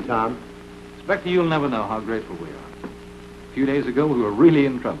do to me, Tom. Spectre, you'll never know how grateful we are. A few days ago, we were really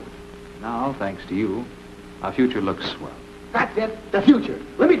in trouble. Now, thanks to you, our future looks swell. That's it, the future.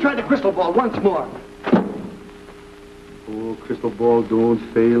 Let me try the crystal ball once more. Oh, crystal ball, don't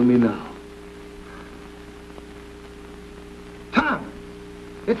fail me now. Tom,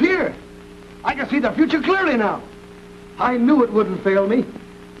 it's here. I can see the future clearly now. I knew it wouldn't fail me.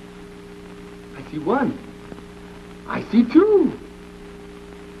 I see one. I see two.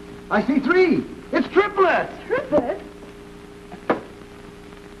 I see three. It's triplets. Triplets?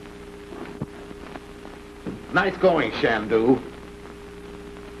 Nice going, Shandu.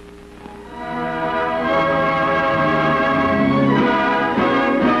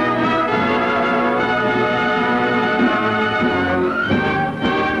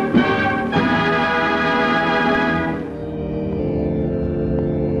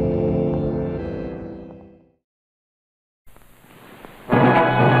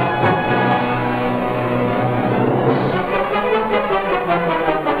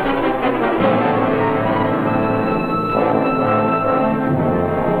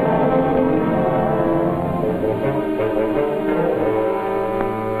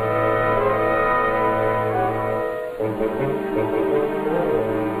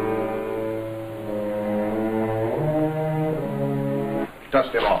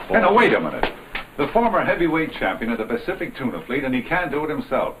 Dust him off. Now, wait a minute. The former heavyweight champion of the Pacific Tuna Fleet, and he can't do it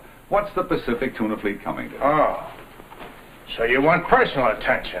himself. What's the Pacific Tuna Fleet coming to? Oh. So you want personal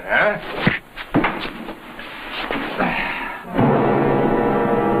attention, huh?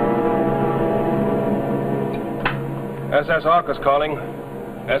 SS Hawk is calling.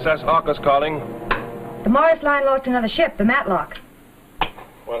 SS Hawk is calling. The Morris line lost another ship, the Matlock.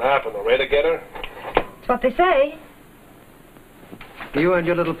 What happened? The raider get her? That's what they say. You and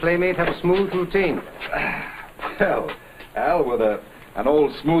your little playmate have a smooth routine. Well, Al, with an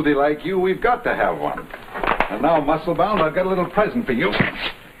old smoothie like you, we've got to have one. And now, muscle-bound, I've got a little present for you.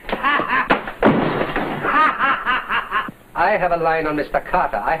 I have a line on Mr.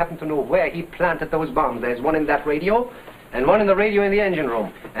 Carter. I happen to know where he planted those bombs. There's one in that radio, and one in the radio in the engine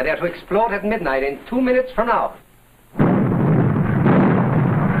room. And they're to explode at midnight in 2 minutes from now.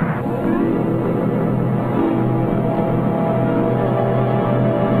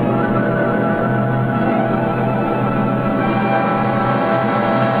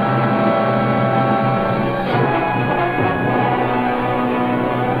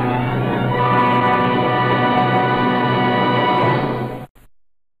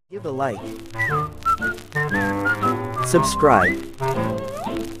 Give a like. Subscribe.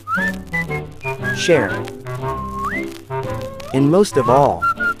 Share. And most of all,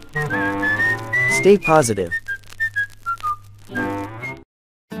 stay positive.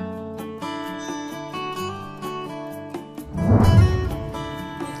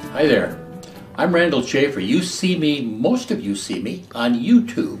 Hi there. I'm Randall Schaefer. Most of you see me on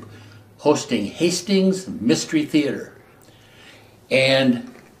YouTube hosting Hastings Mystery Theater. And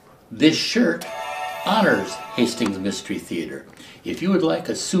this shirt honors Hastings Mystery Theater. If you would like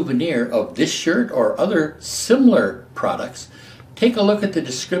a souvenir of this shirt or other similar products, take a look at the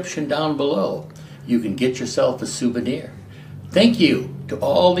description down below. You can get yourself a souvenir. Thank you to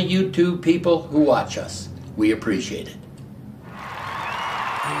all the YouTube people who watch us. We appreciate it.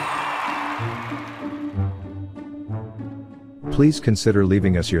 Please consider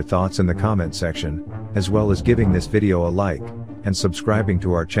leaving us your thoughts in the comment section, as well as giving this video a like, and subscribing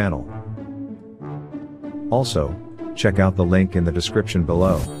to our channel. Also, check out the link in the description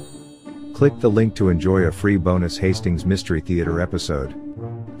below. Click the link to enjoy a free bonus Hastings Mystery Theater episode.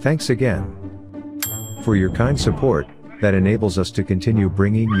 Thanks again for your kind support that enables us to continue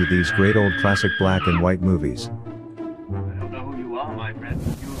bringing you these great old classic black and white movies.